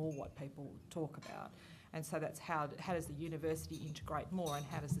think, more what people talk about. And so that's how does the university integrate more, and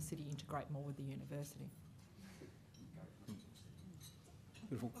how does the city integrate more with the university?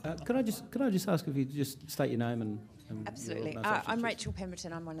 Beautiful. Could I just ask if you just state your name and Absolutely. I'm Rachel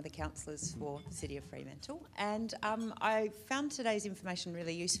Pemberton. I'm one of the councillors for the City of Fremantle, and I found today's information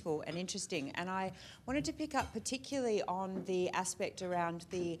really useful and interesting, and I wanted to pick up particularly on the aspect around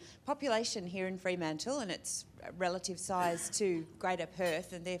the population here in Fremantle and its relative size to Greater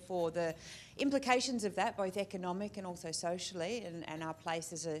Perth, and therefore the implications of that, both economic and also socially, and our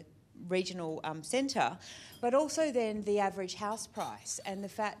place as a regional centre, but also then the average house price and the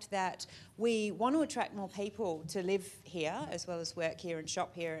fact that we want to attract more people to live here as well as work here and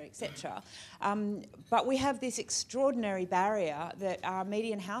shop here, etc. But we have this extraordinary barrier that our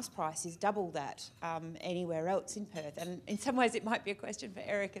median house price is double that anywhere else in Perth. And in some ways it might be a question for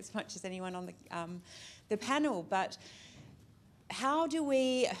Eric as much as anyone on the panel, but how do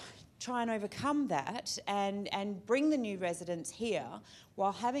we try and overcome that and bring the new residents here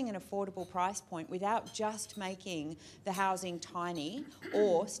while having an affordable price point without just making the housing tiny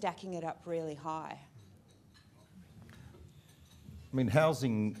or stacking it up really high? I mean,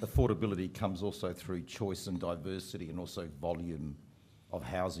 housing affordability comes also through choice and diversity, and also volume of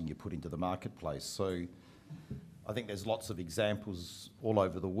housing you put into the marketplace. So I think there's lots of examples all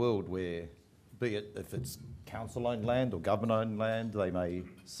over the world where, be it if it's council-owned land or government-owned land, they may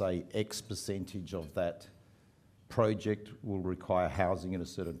say X percentage of that project will require housing in a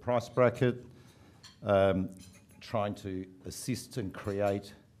certain price bracket, trying to assist and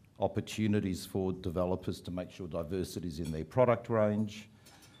create opportunities for developers to make sure diversity is in their product range.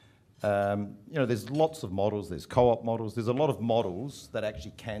 There's lots of models, there's co-op models, there's a lot of models that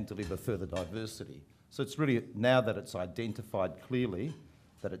actually can deliver further diversity. So it's really, now that it's identified clearly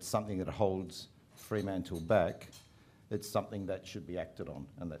that it's something that holds Fremantle back, it's something that should be acted on,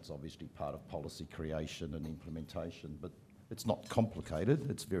 and that's obviously part of policy creation and implementation. But it's not complicated,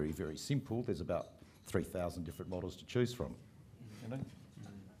 it's very, very simple. There's about 3,000 different models to choose from.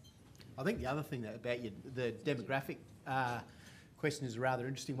 I think the other thing about the demographic question is a rather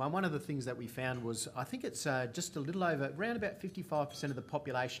interesting one. One of the things that we found was, I think it's just a little over, around about 55% of the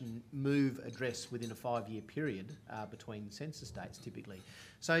population move address within a 5-year period between census dates typically.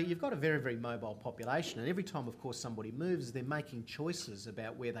 So you've got a very, very mobile population, and every time, of course, somebody moves, they're making choices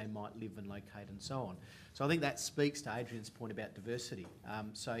about where they might live and locate and so on. So I think that speaks to Adrian's point about diversity.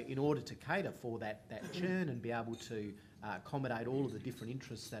 So in order to cater for that churn and be able to accommodate all of the different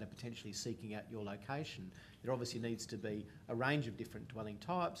interests that are potentially seeking out your location, there obviously needs to be a range of different dwelling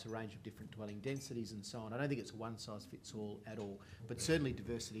types, a range of different dwelling densities and so on. I don't think it's a one-size-fits-all at all, but certainly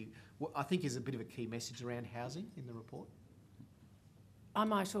diversity, I think, is a bit of a key message around housing in the report. I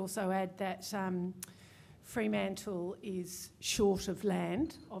might also add that Fremantle is short of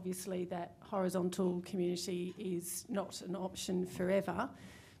land. Obviously that horizontal community is not an option forever,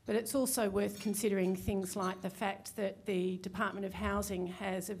 but it's also worth considering things like the fact that the Department of Housing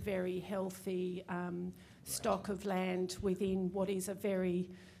has a very healthy stock of land within what is a very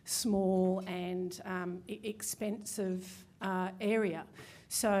small and expensive area.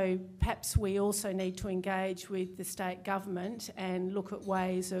 So perhaps we also need to engage with the state government and look at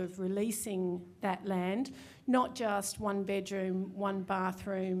ways of releasing that land, not just one bedroom, one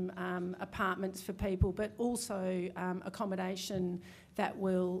bathroom apartments for people, but also accommodation that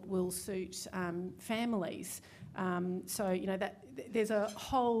will suit families. So that there's a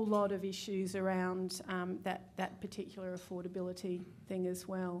whole lot of issues around that particular affordability thing as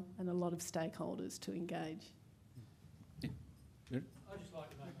well, and a lot of stakeholders to engage. I'd just like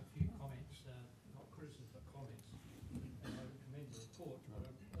to make a few comments, not criticism but comments. And I commend the report, but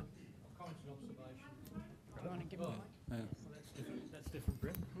comments and observations. Do you want to give me a mic? Well, that's different,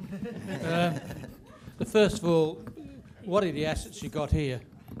 Brett. First of all, what are the assets you got here?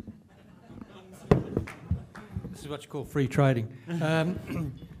 This is what you call free trading.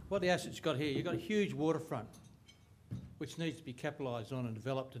 What are the assets you got here? You've got a huge waterfront, which needs to be capitalised on and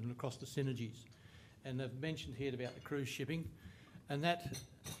developed and across the synergies. And they've mentioned here about the cruise shipping. And that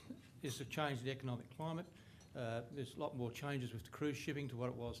is a change in the economic climate. There's a lot more changes with the cruise shipping to what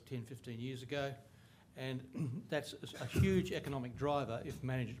it was 10, 15 years ago. And that's a huge economic driver if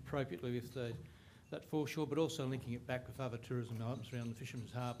managed appropriately with that foreshore, but also linking it back with other tourism items around the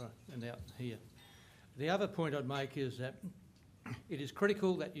Fisherman's Harbour and out here. The other point I'd make is that it is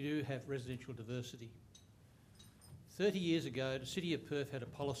critical that you do have residential diversity. 30 years ago, the City of Perth had a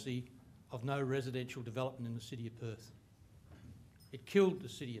policy of no residential development in the City of Perth. It killed the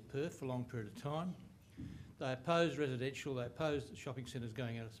City of Perth for a long period of time. They opposed residential, they opposed the shopping centres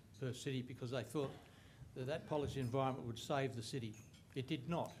going out of Perth City because they thought that that policy environment would save the city. It did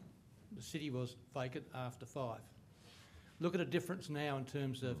not. The city was vacant after 5. Look at a difference now in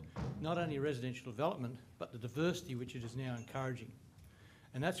terms of not only residential development, but the diversity which it is now encouraging.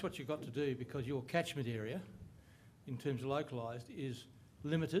 And that's what you've got to do, because your catchment area, in terms of localised, is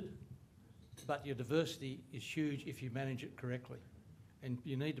limited, but your diversity is huge if you manage it correctly. And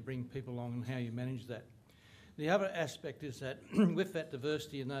you need to bring people along in how you manage that. The other aspect is that with that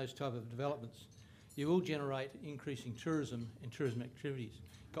diversity and those type of developments, you will generate increasing tourism and tourism activities.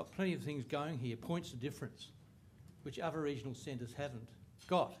 Got plenty of things going here, points of difference, which other regional centres haven't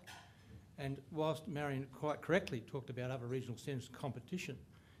got. And whilst Marion quite correctly talked about other regional centres competition,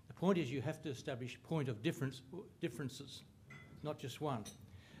 the point is you have to establish point of differences, not just one.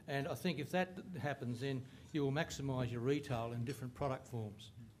 And I think if that happens, then you will maximise your retail in different product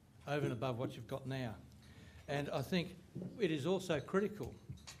forms over and above what you've got now. And I think it is also critical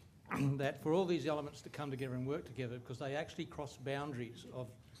that for all these elements to come together and work together, because they actually cross boundaries of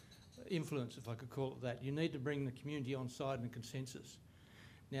influence, if I could call it that, you need to bring the community on side in a consensus.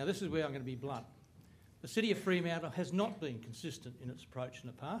 Now, this is where I'm going to be blunt. The City of Fremantle has not been consistent in its approach in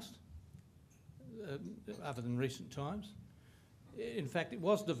the past, other than recent times. In fact, it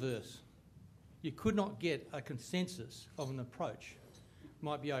was diverse. You could not get a consensus of an approach.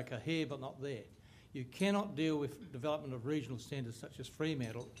 Might be okay here, but not there. You cannot deal with development of regional centres such as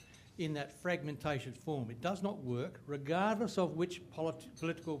Fremantle in that fragmentation form. It does not work, regardless of which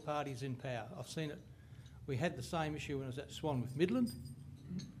political party is in power. I've seen it. We had the same issue when I was at Swan with Midland,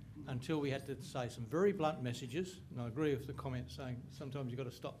 until we had to say some very blunt messages, and I agree with the comment saying sometimes you've got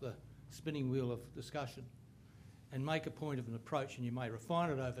to stop the spinning wheel of discussion and make a point of an approach, and you may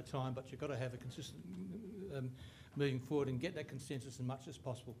refine it over time, but you've got to have a consistent moving forward and get that consensus as much as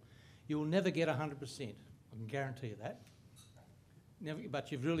possible. You will never get 100%, I can guarantee you that. Never,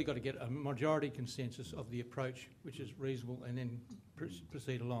 but you've really got to get a majority consensus of the approach which is reasonable, and then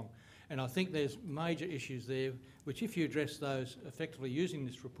proceed along. And I think there's major issues there which, if you address those effectively using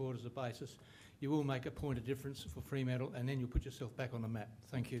this report as a basis, you will make a point of difference for Fremantle, and then you'll put yourself back on the map.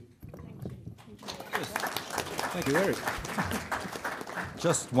 Thank you. Yes. Thank you, Eric.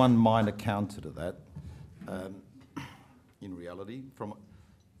 Just one minor counter to that. In reality, from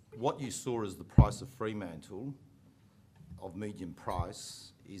what you saw as the price of Fremantle, of medium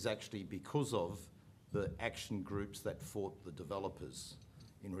price, is actually because of the action groups that fought the developers,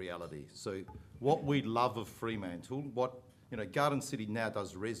 in reality. So what we love of Fremantle, what, you know, Garden City now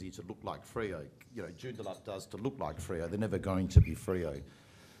does resi to look like Freo, you know, Joondalup does to look like Freo. They're never going to be Freo.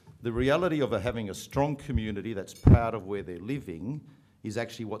 The reality of having a strong community that's proud of where they're living is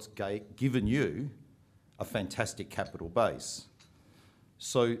actually what's given you a fantastic capital base.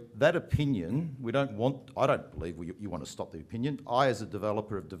 So that opinion, I don't believe you want to stop the opinion. I, as a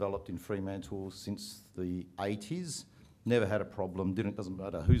developer, have developed in Fremantle since the 80s, never had a problem, doesn't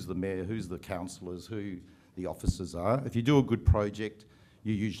matter who's the mayor, who's the councillors, who the officers are. If you do a good project,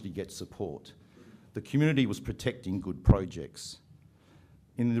 you usually get support. The community was protecting good projects.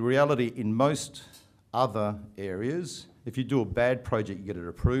 In the reality, in most other areas, if you do a bad project, you get it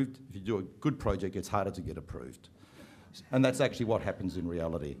approved. If you do a good project, it's harder to get approved. And that's actually what happens in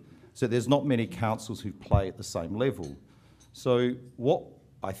reality. So there's not many councils who play at the same level. So what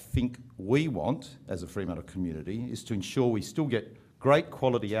I think we want as a Fremantle community is to ensure we still get great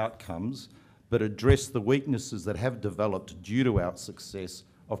quality outcomes, but address the weaknesses that have developed due to our success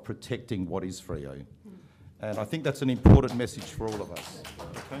of protecting what is Freo. And I think that's an important message for all of us.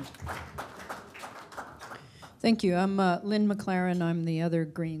 Okay? Thank you. I'm Lynn McLaren. I'm the other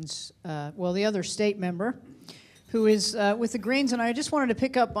Greens, the other state member who is with the Greens. And I just wanted to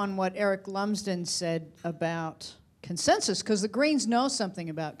pick up on what Eric Lumsden said about consensus, because the Greens know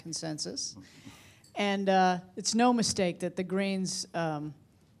something about consensus. And it's no mistake that the Greens'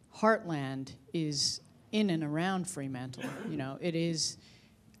 heartland is in and around Fremantle. You know, it is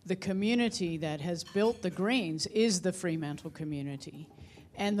the community that has built the Greens is the Fremantle community.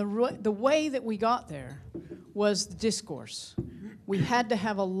 And the way that we got there was discourse. We had to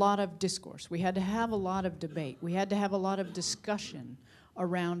have a lot of discourse. We had to have a lot of debate. We had to have a lot of discussion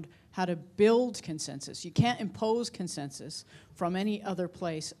around how to build consensus. You can't impose consensus from any other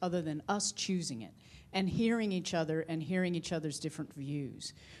place other than us choosing it and hearing each other and hearing each other's different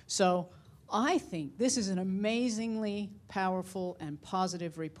views. So I think this is an amazingly powerful and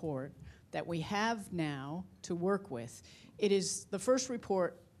positive report that we have now to work with. It is the first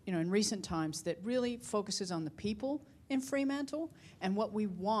report, you know, in recent times that really focuses on the people in Fremantle and what we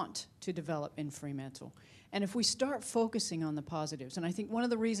want to develop in Fremantle. And if we start focusing on the positives, and I think one of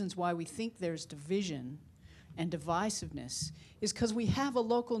the reasons why we think there's division and divisiveness is because we have a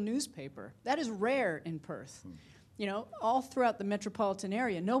local newspaper. That is rare in Perth. You know, all throughout the metropolitan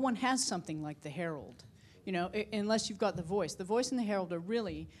area, no one has something like the Herald, you know, unless you've got the Voice. The Voice and the Herald are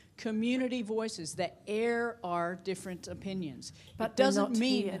really community voices that air our different opinions. But it doesn't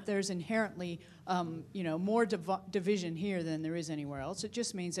mean that there's inherently, you know, more division here than there is anywhere else. It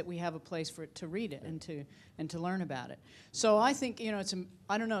just means that we have a place for it to read it and to learn about it. So I think, you know,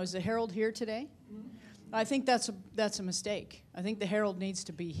 I don't know, is the Herald here today? I think that's a mistake. I think the Herald needs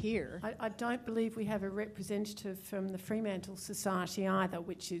to be here. I don't believe we have a representative from the Fremantle Society either,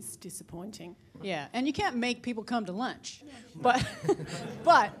 which is disappointing. Yeah, and you can't make people come to lunch, but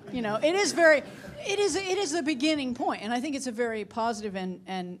you know, it is a beginning point, and I think it's a very positive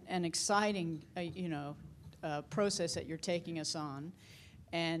and exciting process that you're taking us on,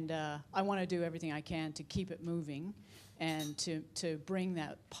 and I want to do everything I can to keep it moving, and to bring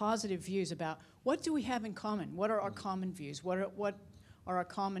that positive views about what do we have in common? What are our common views? What are our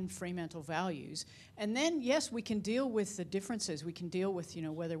common Fremantle values? And then, yes, we can deal with the differences. We can deal with, you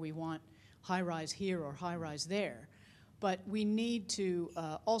know, whether we want high-rise here or high-rise there. But we need to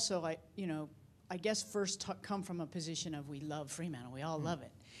also, I guess first come from a position of we love Fremantle. We all love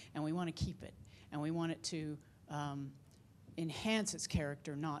it, and we want to keep it, and we want it to enhance its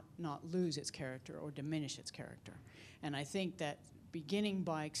character, not lose its character or diminish its character. And I think that beginning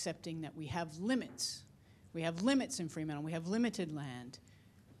by accepting that we have limits in Fremantle, we have limited land,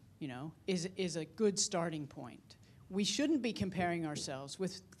 is a good starting point. We shouldn't be comparing ourselves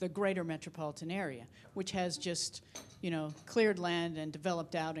with the greater metropolitan area, which has just, cleared land and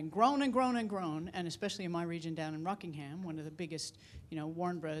developed out and grown and grown and grown, and especially in my region down in Rockingham, one of the biggest,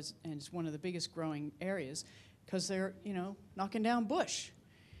 Warnbro is one of the biggest growing areas, because they're, knocking down bush.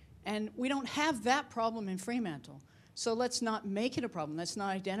 And we don't have that problem in Fremantle. So let's not make it a problem. Let's not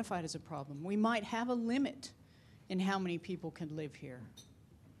identify it as a problem. We might have a limit in how many people can live here.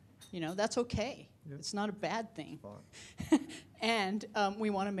 That's okay. Yep. It's not a bad thing. And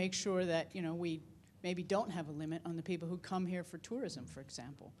we want to make sure that, we maybe don't have a limit on the people who come here for tourism, for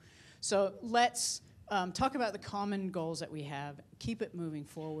example. So let's talk about the common goals that we have. Keep it moving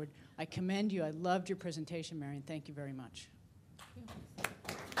forward. I commend you. I loved your presentation, Marion. Thank you very much.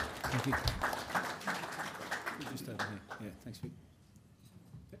 Thank you. Just over here. Yeah, thanks, Vic.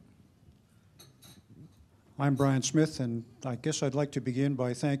 I'm Brian Smith, and I guess I'd like to begin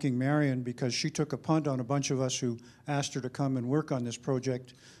by thanking Marion because she took a punt on a bunch of us who asked her to come and work on this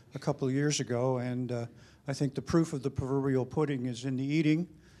project a couple of years ago, and I think the proof of the proverbial pudding is in the eating.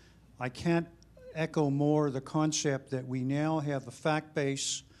 I can't echo more the concept that we now have a fact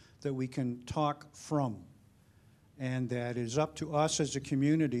base that we can talk from, and that it is up to us as a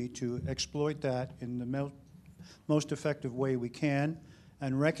community to exploit that in the most effective way we can,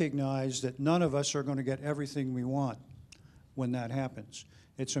 and recognize that none of us are going to get everything we want when that happens.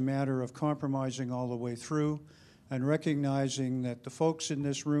 It's a matter of compromising all the way through and recognizing that the folks in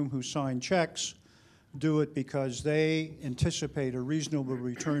this room who sign checks do it because they anticipate a reasonable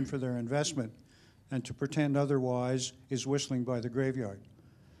return for their investment, and to pretend otherwise is whistling by the graveyard.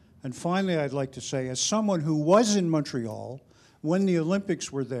 And finally, I'd like to say, as someone who was in Montreal when the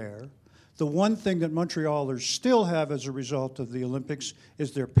Olympics were there, the one thing that Montrealers still have as a result of the Olympics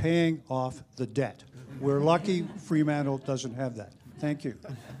is they're paying off the debt. We're lucky Fremantle doesn't have that. Thank you.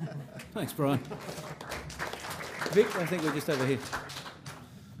 Thanks, Brian. Vic, I think we're just over here.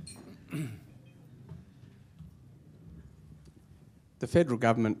 The federal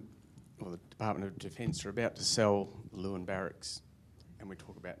government, or the Department of Defence, are about to sell the Lewin Barracks, and we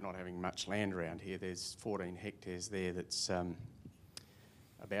talk about not having much land around here. There's 14 hectares there that's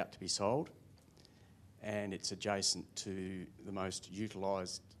about to be sold, and it's adjacent to the most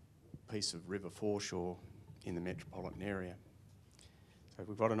utilised piece of river foreshore in the metropolitan area. So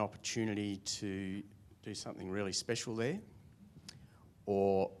we've got an opportunity to do something really special there,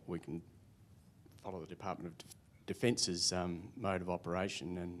 or we can follow the Department of Defence's mode of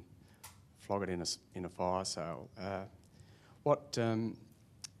operation and flog it in a fire sale. What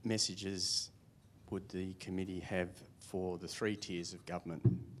messages would the committee have for the three tiers of government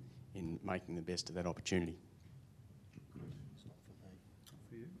in making the best of that opportunity?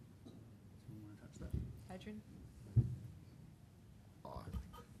 Adrian?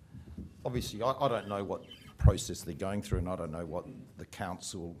 Obviously, I don't know what process they're going through, and I don't know what the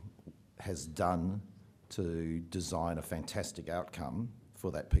council has done to design a fantastic outcome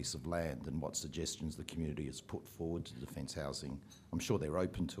for that piece of land, and what suggestions the community has put forward to Defence Housing. I'm sure they're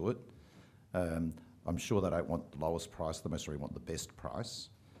open to it. I'm sure they don't want the lowest price, they most really want the best price.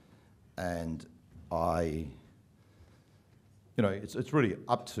 And it's really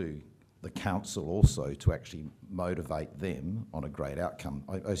up to the council also to actually motivate them on a great outcome.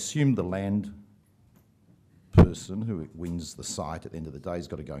 I assume the land person who wins the site at the end of the day has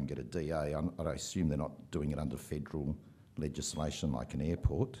got to go and get a DA. I assume they're not doing it under federal legislation like an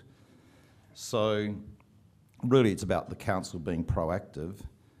airport. So really it's about the council being proactive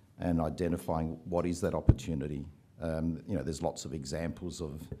and identifying what is that opportunity. There's lots of examples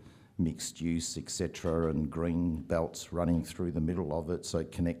of mixed use, etc., and green belts running through the middle of it, so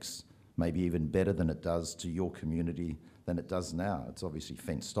it connects maybe even better than it does to your community than it does now. It's obviously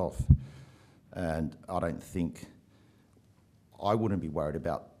fenced off. And I wouldn't be worried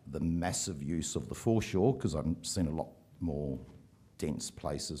about the massive use of the foreshore, because I've seen a lot more dense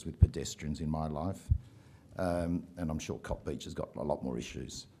places with pedestrians in my life. And I'm sure Cop Beach has got a lot more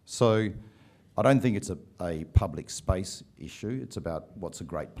issues. So I don't think it's a public space issue. It's about what's a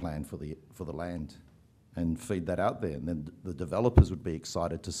great plan for the land, and feed that out there. And then the developers would be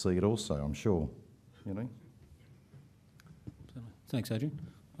excited to see it also, I'm sure. Thanks, Adrian.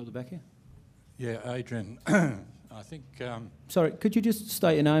 Hold the back here. Yeah, Adrian, I think... Sorry, could you just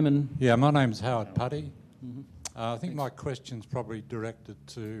state your name and... Yeah, my name's Howard Putty. I think my question's probably directed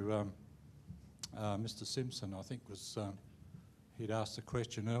to Mr. Simpson. I think he'd asked the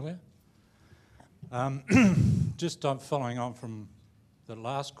question earlier. Just following on from the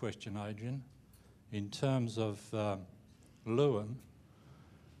last question, Adrian, in terms of Lewin,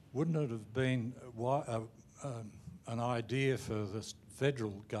 wouldn't it have been an idea for the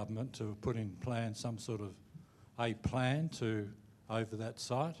federal government to put in plan some sort of a plan over that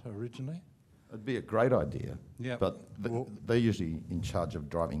site originally? It'd be a great idea, but they're usually in charge of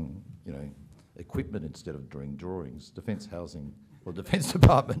driving, equipment instead of doing drawings. Defence Housing or Defence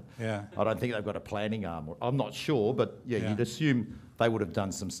Department. Yeah. I don't think they've got a planning arm. I'm not sure, but you'd assume they would have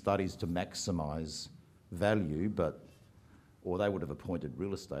done some studies to maximise value, or they would have appointed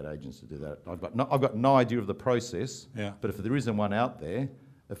real estate agents to do that. I've got no idea of the process. Yeah. But if there isn't one out there,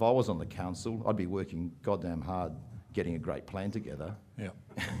 if I was on the council, I'd be working goddamn hard getting a great plan together. Yeah.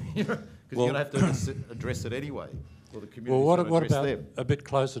 Because you're going to have to address it anyway. Or the community's Well, gonna what address about them. a bit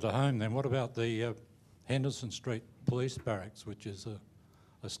closer to home then? What about the Henderson Street Police Barracks, which is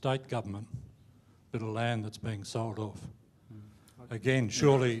a state government bit of land that's being sold off? Again,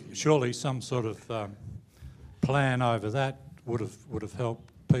 surely some sort of plan over that would have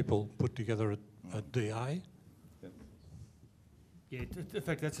helped people put together a DA. Yeah, in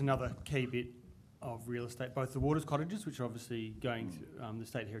fact, that's another key bit of real estate. Both the Waters cottages, which are obviously going to the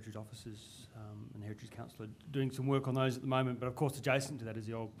State Heritage Officers and Heritage Council are doing some work on those at the moment, but of course adjacent to that is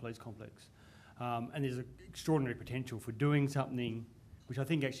the old police complex. And there's extraordinary potential for doing something which I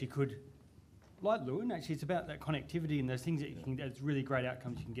think actually could, like Lewin, actually it's about that connectivity and those things that you can, there's really great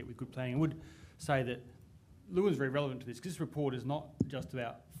outcomes you can get with good planning. I would say that Lewin's very relevant to this because this report is not just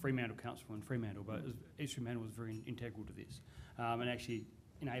about Fremantle Council and Fremantle, but East Fremantle is very integral to this and actually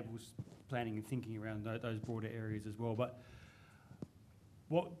enables planning and thinking around those broader areas as well. But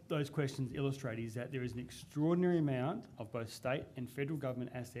what those questions illustrate is that there is an extraordinary amount of both state and federal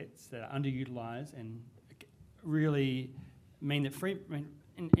government assets that are underutilised and really mean that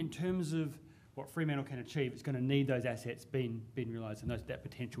in terms of what Fremantle can achieve, it's going to need those assets being realised and that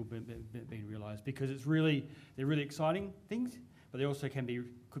potential being realised, because they're really exciting things, but they also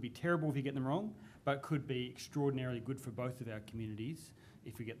could be terrible if you get them wrong, but could be extraordinarily good for both of our communities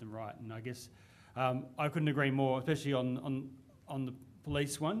if we get them right. And I guess I couldn't agree more, especially on the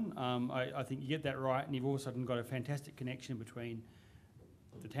police one. I think you get that right, and you've all of a sudden got a fantastic connection between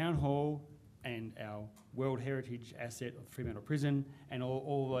the town hall and our World Heritage asset of Fremantle Prison, and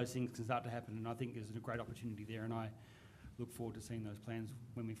all those things can start to happen. And I think there's a great opportunity there, and I look forward to seeing those plans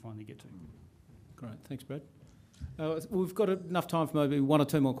when we finally get to them. Great, thanks, Brad. We've got enough time for maybe one or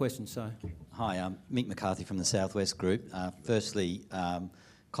two more questions. So, hi, I'm Mick McCarthy from the Southwest Group. Firstly,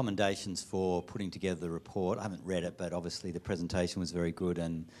 commendations for putting together the report. I haven't read it, but obviously the presentation was very good,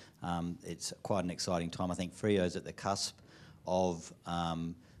 and it's quite an exciting time. I think Freo's at the cusp of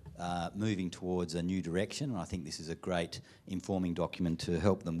moving towards a new direction, and I think this is a great informing document to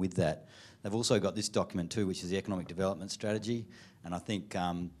help them with that. They've also got this document too, which is the Economic Development Strategy, and I think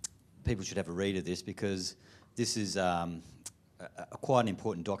people should have a read of this because this is quite an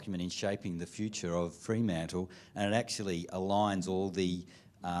important document in shaping the future of Fremantle, and it actually aligns all the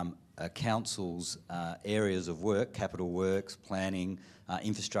council's areas of work, capital works, planning,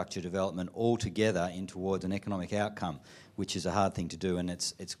 infrastructure development, all together in towards an economic outcome, which is a hard thing to do, and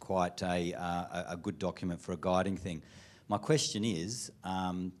it's quite a good document for a guiding thing. My question is,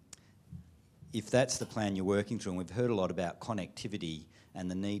 if that's the plan you're working through, and we've heard a lot about connectivity and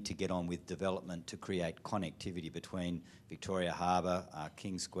the need to get on with development to create connectivity between Victoria Harbour,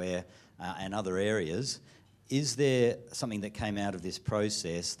 King Square and other areas, is there something that came out of this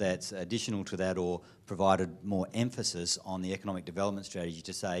process that's additional to that or provided more emphasis on the economic development strategy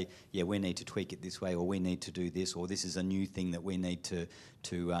to say, yeah, we need to tweak it this way, or we need to do this, or this is a new thing that we need to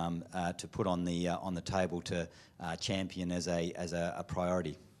put on the table to champion as a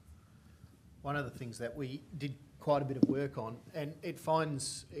priority? One of the things that we did quite a bit of work on, and it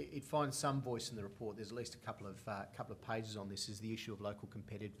finds some voice in the report. There's at least a couple of pages on this. Is the issue of local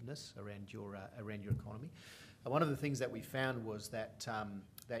competitiveness around your economy. One of the things that we found was that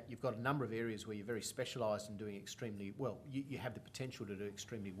that you've got a number of areas where you're very specialised in doing extremely well. You have the potential to do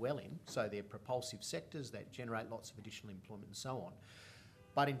extremely well in. So they're propulsive sectors that generate lots of additional employment and so on.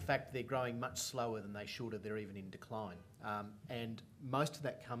 But in fact, they're growing much slower than they should, or they're even in decline. And most of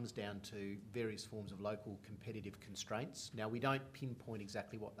that comes down to various forms of local competitive constraints. Now, we don't pinpoint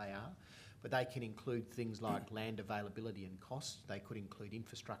exactly what they are, but they can include things like land availability and costs. They could include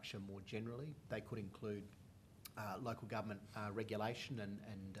infrastructure more generally. They could include local government regulation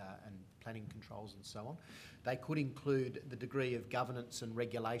and planning controls and so on. They could include the degree of governance and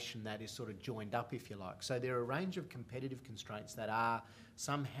regulation that is sort of joined up, if you like. So there are a range of competitive constraints that are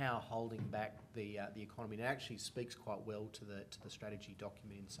somehow holding back the economy. And it actually speaks quite well to the strategy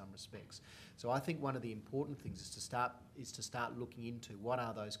document in some respects. So I think one of the important things is to start looking into what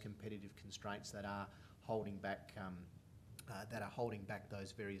are those competitive constraints that are holding back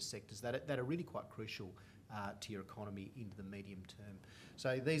those various sectors that are really quite crucial to your economy into the medium term.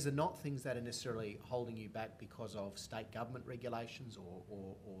 So these are not things that are necessarily holding you back because of state government regulations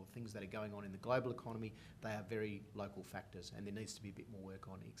or things that are going on in the global economy. They are very local factors, and there needs to be a bit more work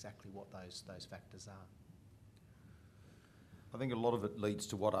on exactly what those factors are. I think a lot of it leads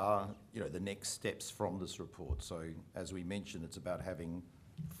to what are the next steps from this report. So as we mentioned, it's about having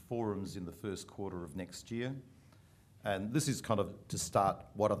forums in the first quarter of next year. And this is kind of to start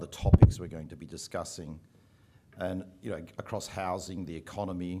what are the topics we're going to be discussing. And across housing, the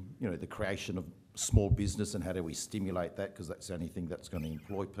economy, the creation of small business and how do we stimulate that, because that's the only thing that's going to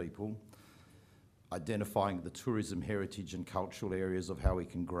employ people. Identifying the tourism, heritage and cultural areas of how we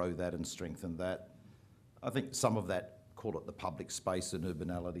can grow that and strengthen that. I think some of that, call it the public space and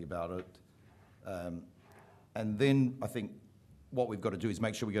urbanality about it. And then I think what we've got to do is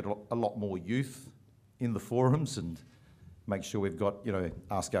make sure we get a lot more youth in the forums and make sure we've got,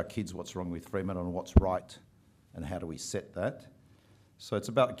 ask our kids what's wrong with Fremantle and what's right and how do we set that. So it's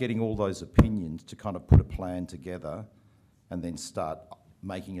about getting all those opinions to kind of put a plan together and then start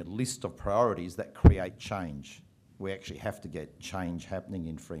making a list of priorities that create change. We actually have to get change happening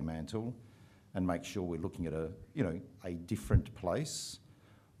in Fremantle and make sure we're looking at a different place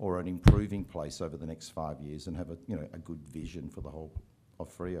or an improving place over the next 5 years and have a good vision for the whole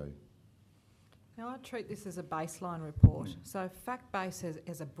of Freo. Now, I treat this as a baseline report. So FACTBase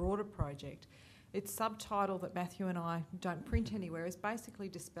as a broader project. Its subtitle that Matthew and I don't print anywhere is basically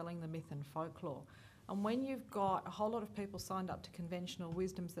dispelling the myth and folklore. And when you've got a whole lot of people signed up to conventional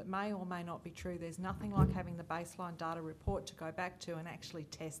wisdoms that may or may not be true, there's nothing like having the baseline data report to go back to and actually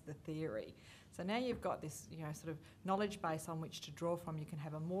test the theory. So now you've got this, sort of knowledge base on which to draw from. You can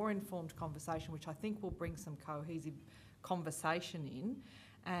have a more informed conversation, which I think will bring some cohesive conversation in.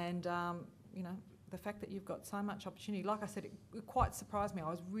 And, the fact that you've got so much opportunity, like I said, it quite surprised me. I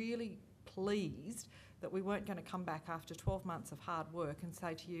was really pleased that we weren't going to come back after 12 months of hard work and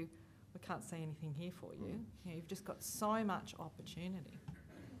say to you, we can't see anything here for you. You've just got so much opportunity.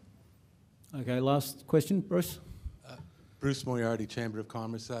 Okay, last question, Bruce. Bruce Moriarty, Chamber of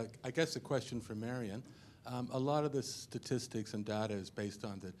Commerce. I guess a question for Marion. A lot of the statistics and data is based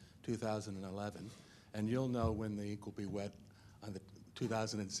on the 2011, and you'll know when the ink will be wet on the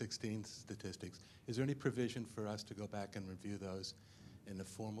 2016 statistics. Is there any provision for us to go back and review those in a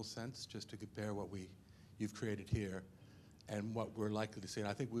formal sense, just to compare what you've created here and what we're likely to see? And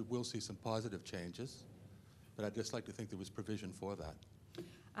I think we will see some positive changes, but I'd just like to think there was provision for that.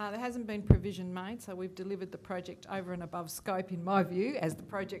 There hasn't been provision made, so we've delivered the project over and above scope, in my view, as the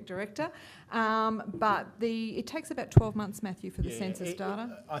project director. But it takes about 12 months, Matthew, for the census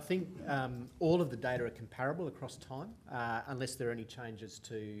data. I think all of the data are comparable across time, unless there are any changes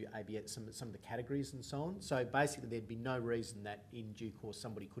to ABS, some of the categories and so on. So basically, there'd be no reason that in due course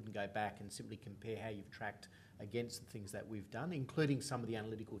somebody couldn't go back and simply compare how you've tracked against the things that we've done, including some of the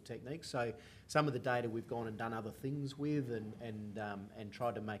analytical techniques. So some of the data we've gone and done other things with and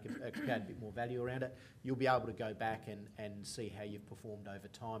tried to create a bit more value around it. You'll be able to go back and see how you've performed over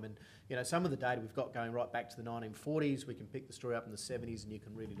time. And some of the data we've got going right back to the 1940s, we can pick the story up in the 70s, and you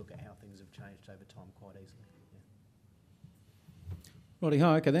can really look at how things have changed over time quite easily. Righty,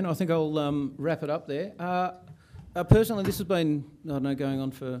 hi, okay then. I think I'll wrap it up there. Personally, this has been, going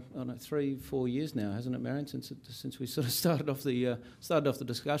on for 3-4 years now, hasn't it, Marion? Since we sort of started off the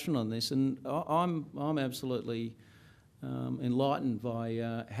discussion on this, and I'm absolutely enlightened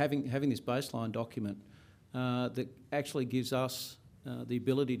by having this baseline document that actually gives us the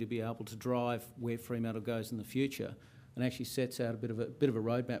ability to be able to drive where Fremantle goes in the future, and actually sets out a bit of a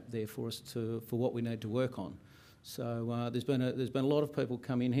roadmap there for us for what we need to work on. So there's been a lot of people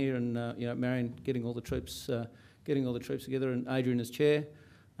come in here, and Marion getting all the troops together, and Adrian as chair,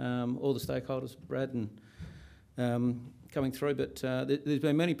 all the stakeholders, Brad, and coming through. But there's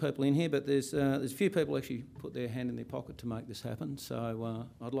been many people in here, but there's a few people actually put their hand in their pocket to make this happen. So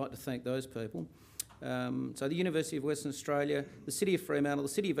I'd like to thank those people. So the University of Western Australia, the City of Fremantle, the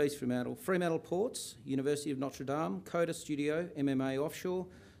City of East Fremantle, Fremantle Ports, University of Notre Dame, Coda Studio, MMA Offshore,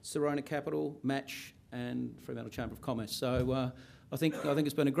 Sirona Capital, Match, and Fremantle Chamber of Commerce. So I think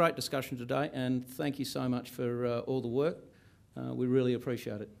it's been a great discussion today, and thank you so much for all the work. We really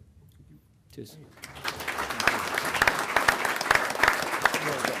appreciate it. Cheers.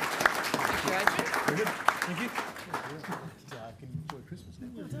 Thank you, Adrian. Thank you. Can you enjoy Christmas now?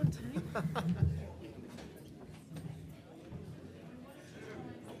 Well done, team.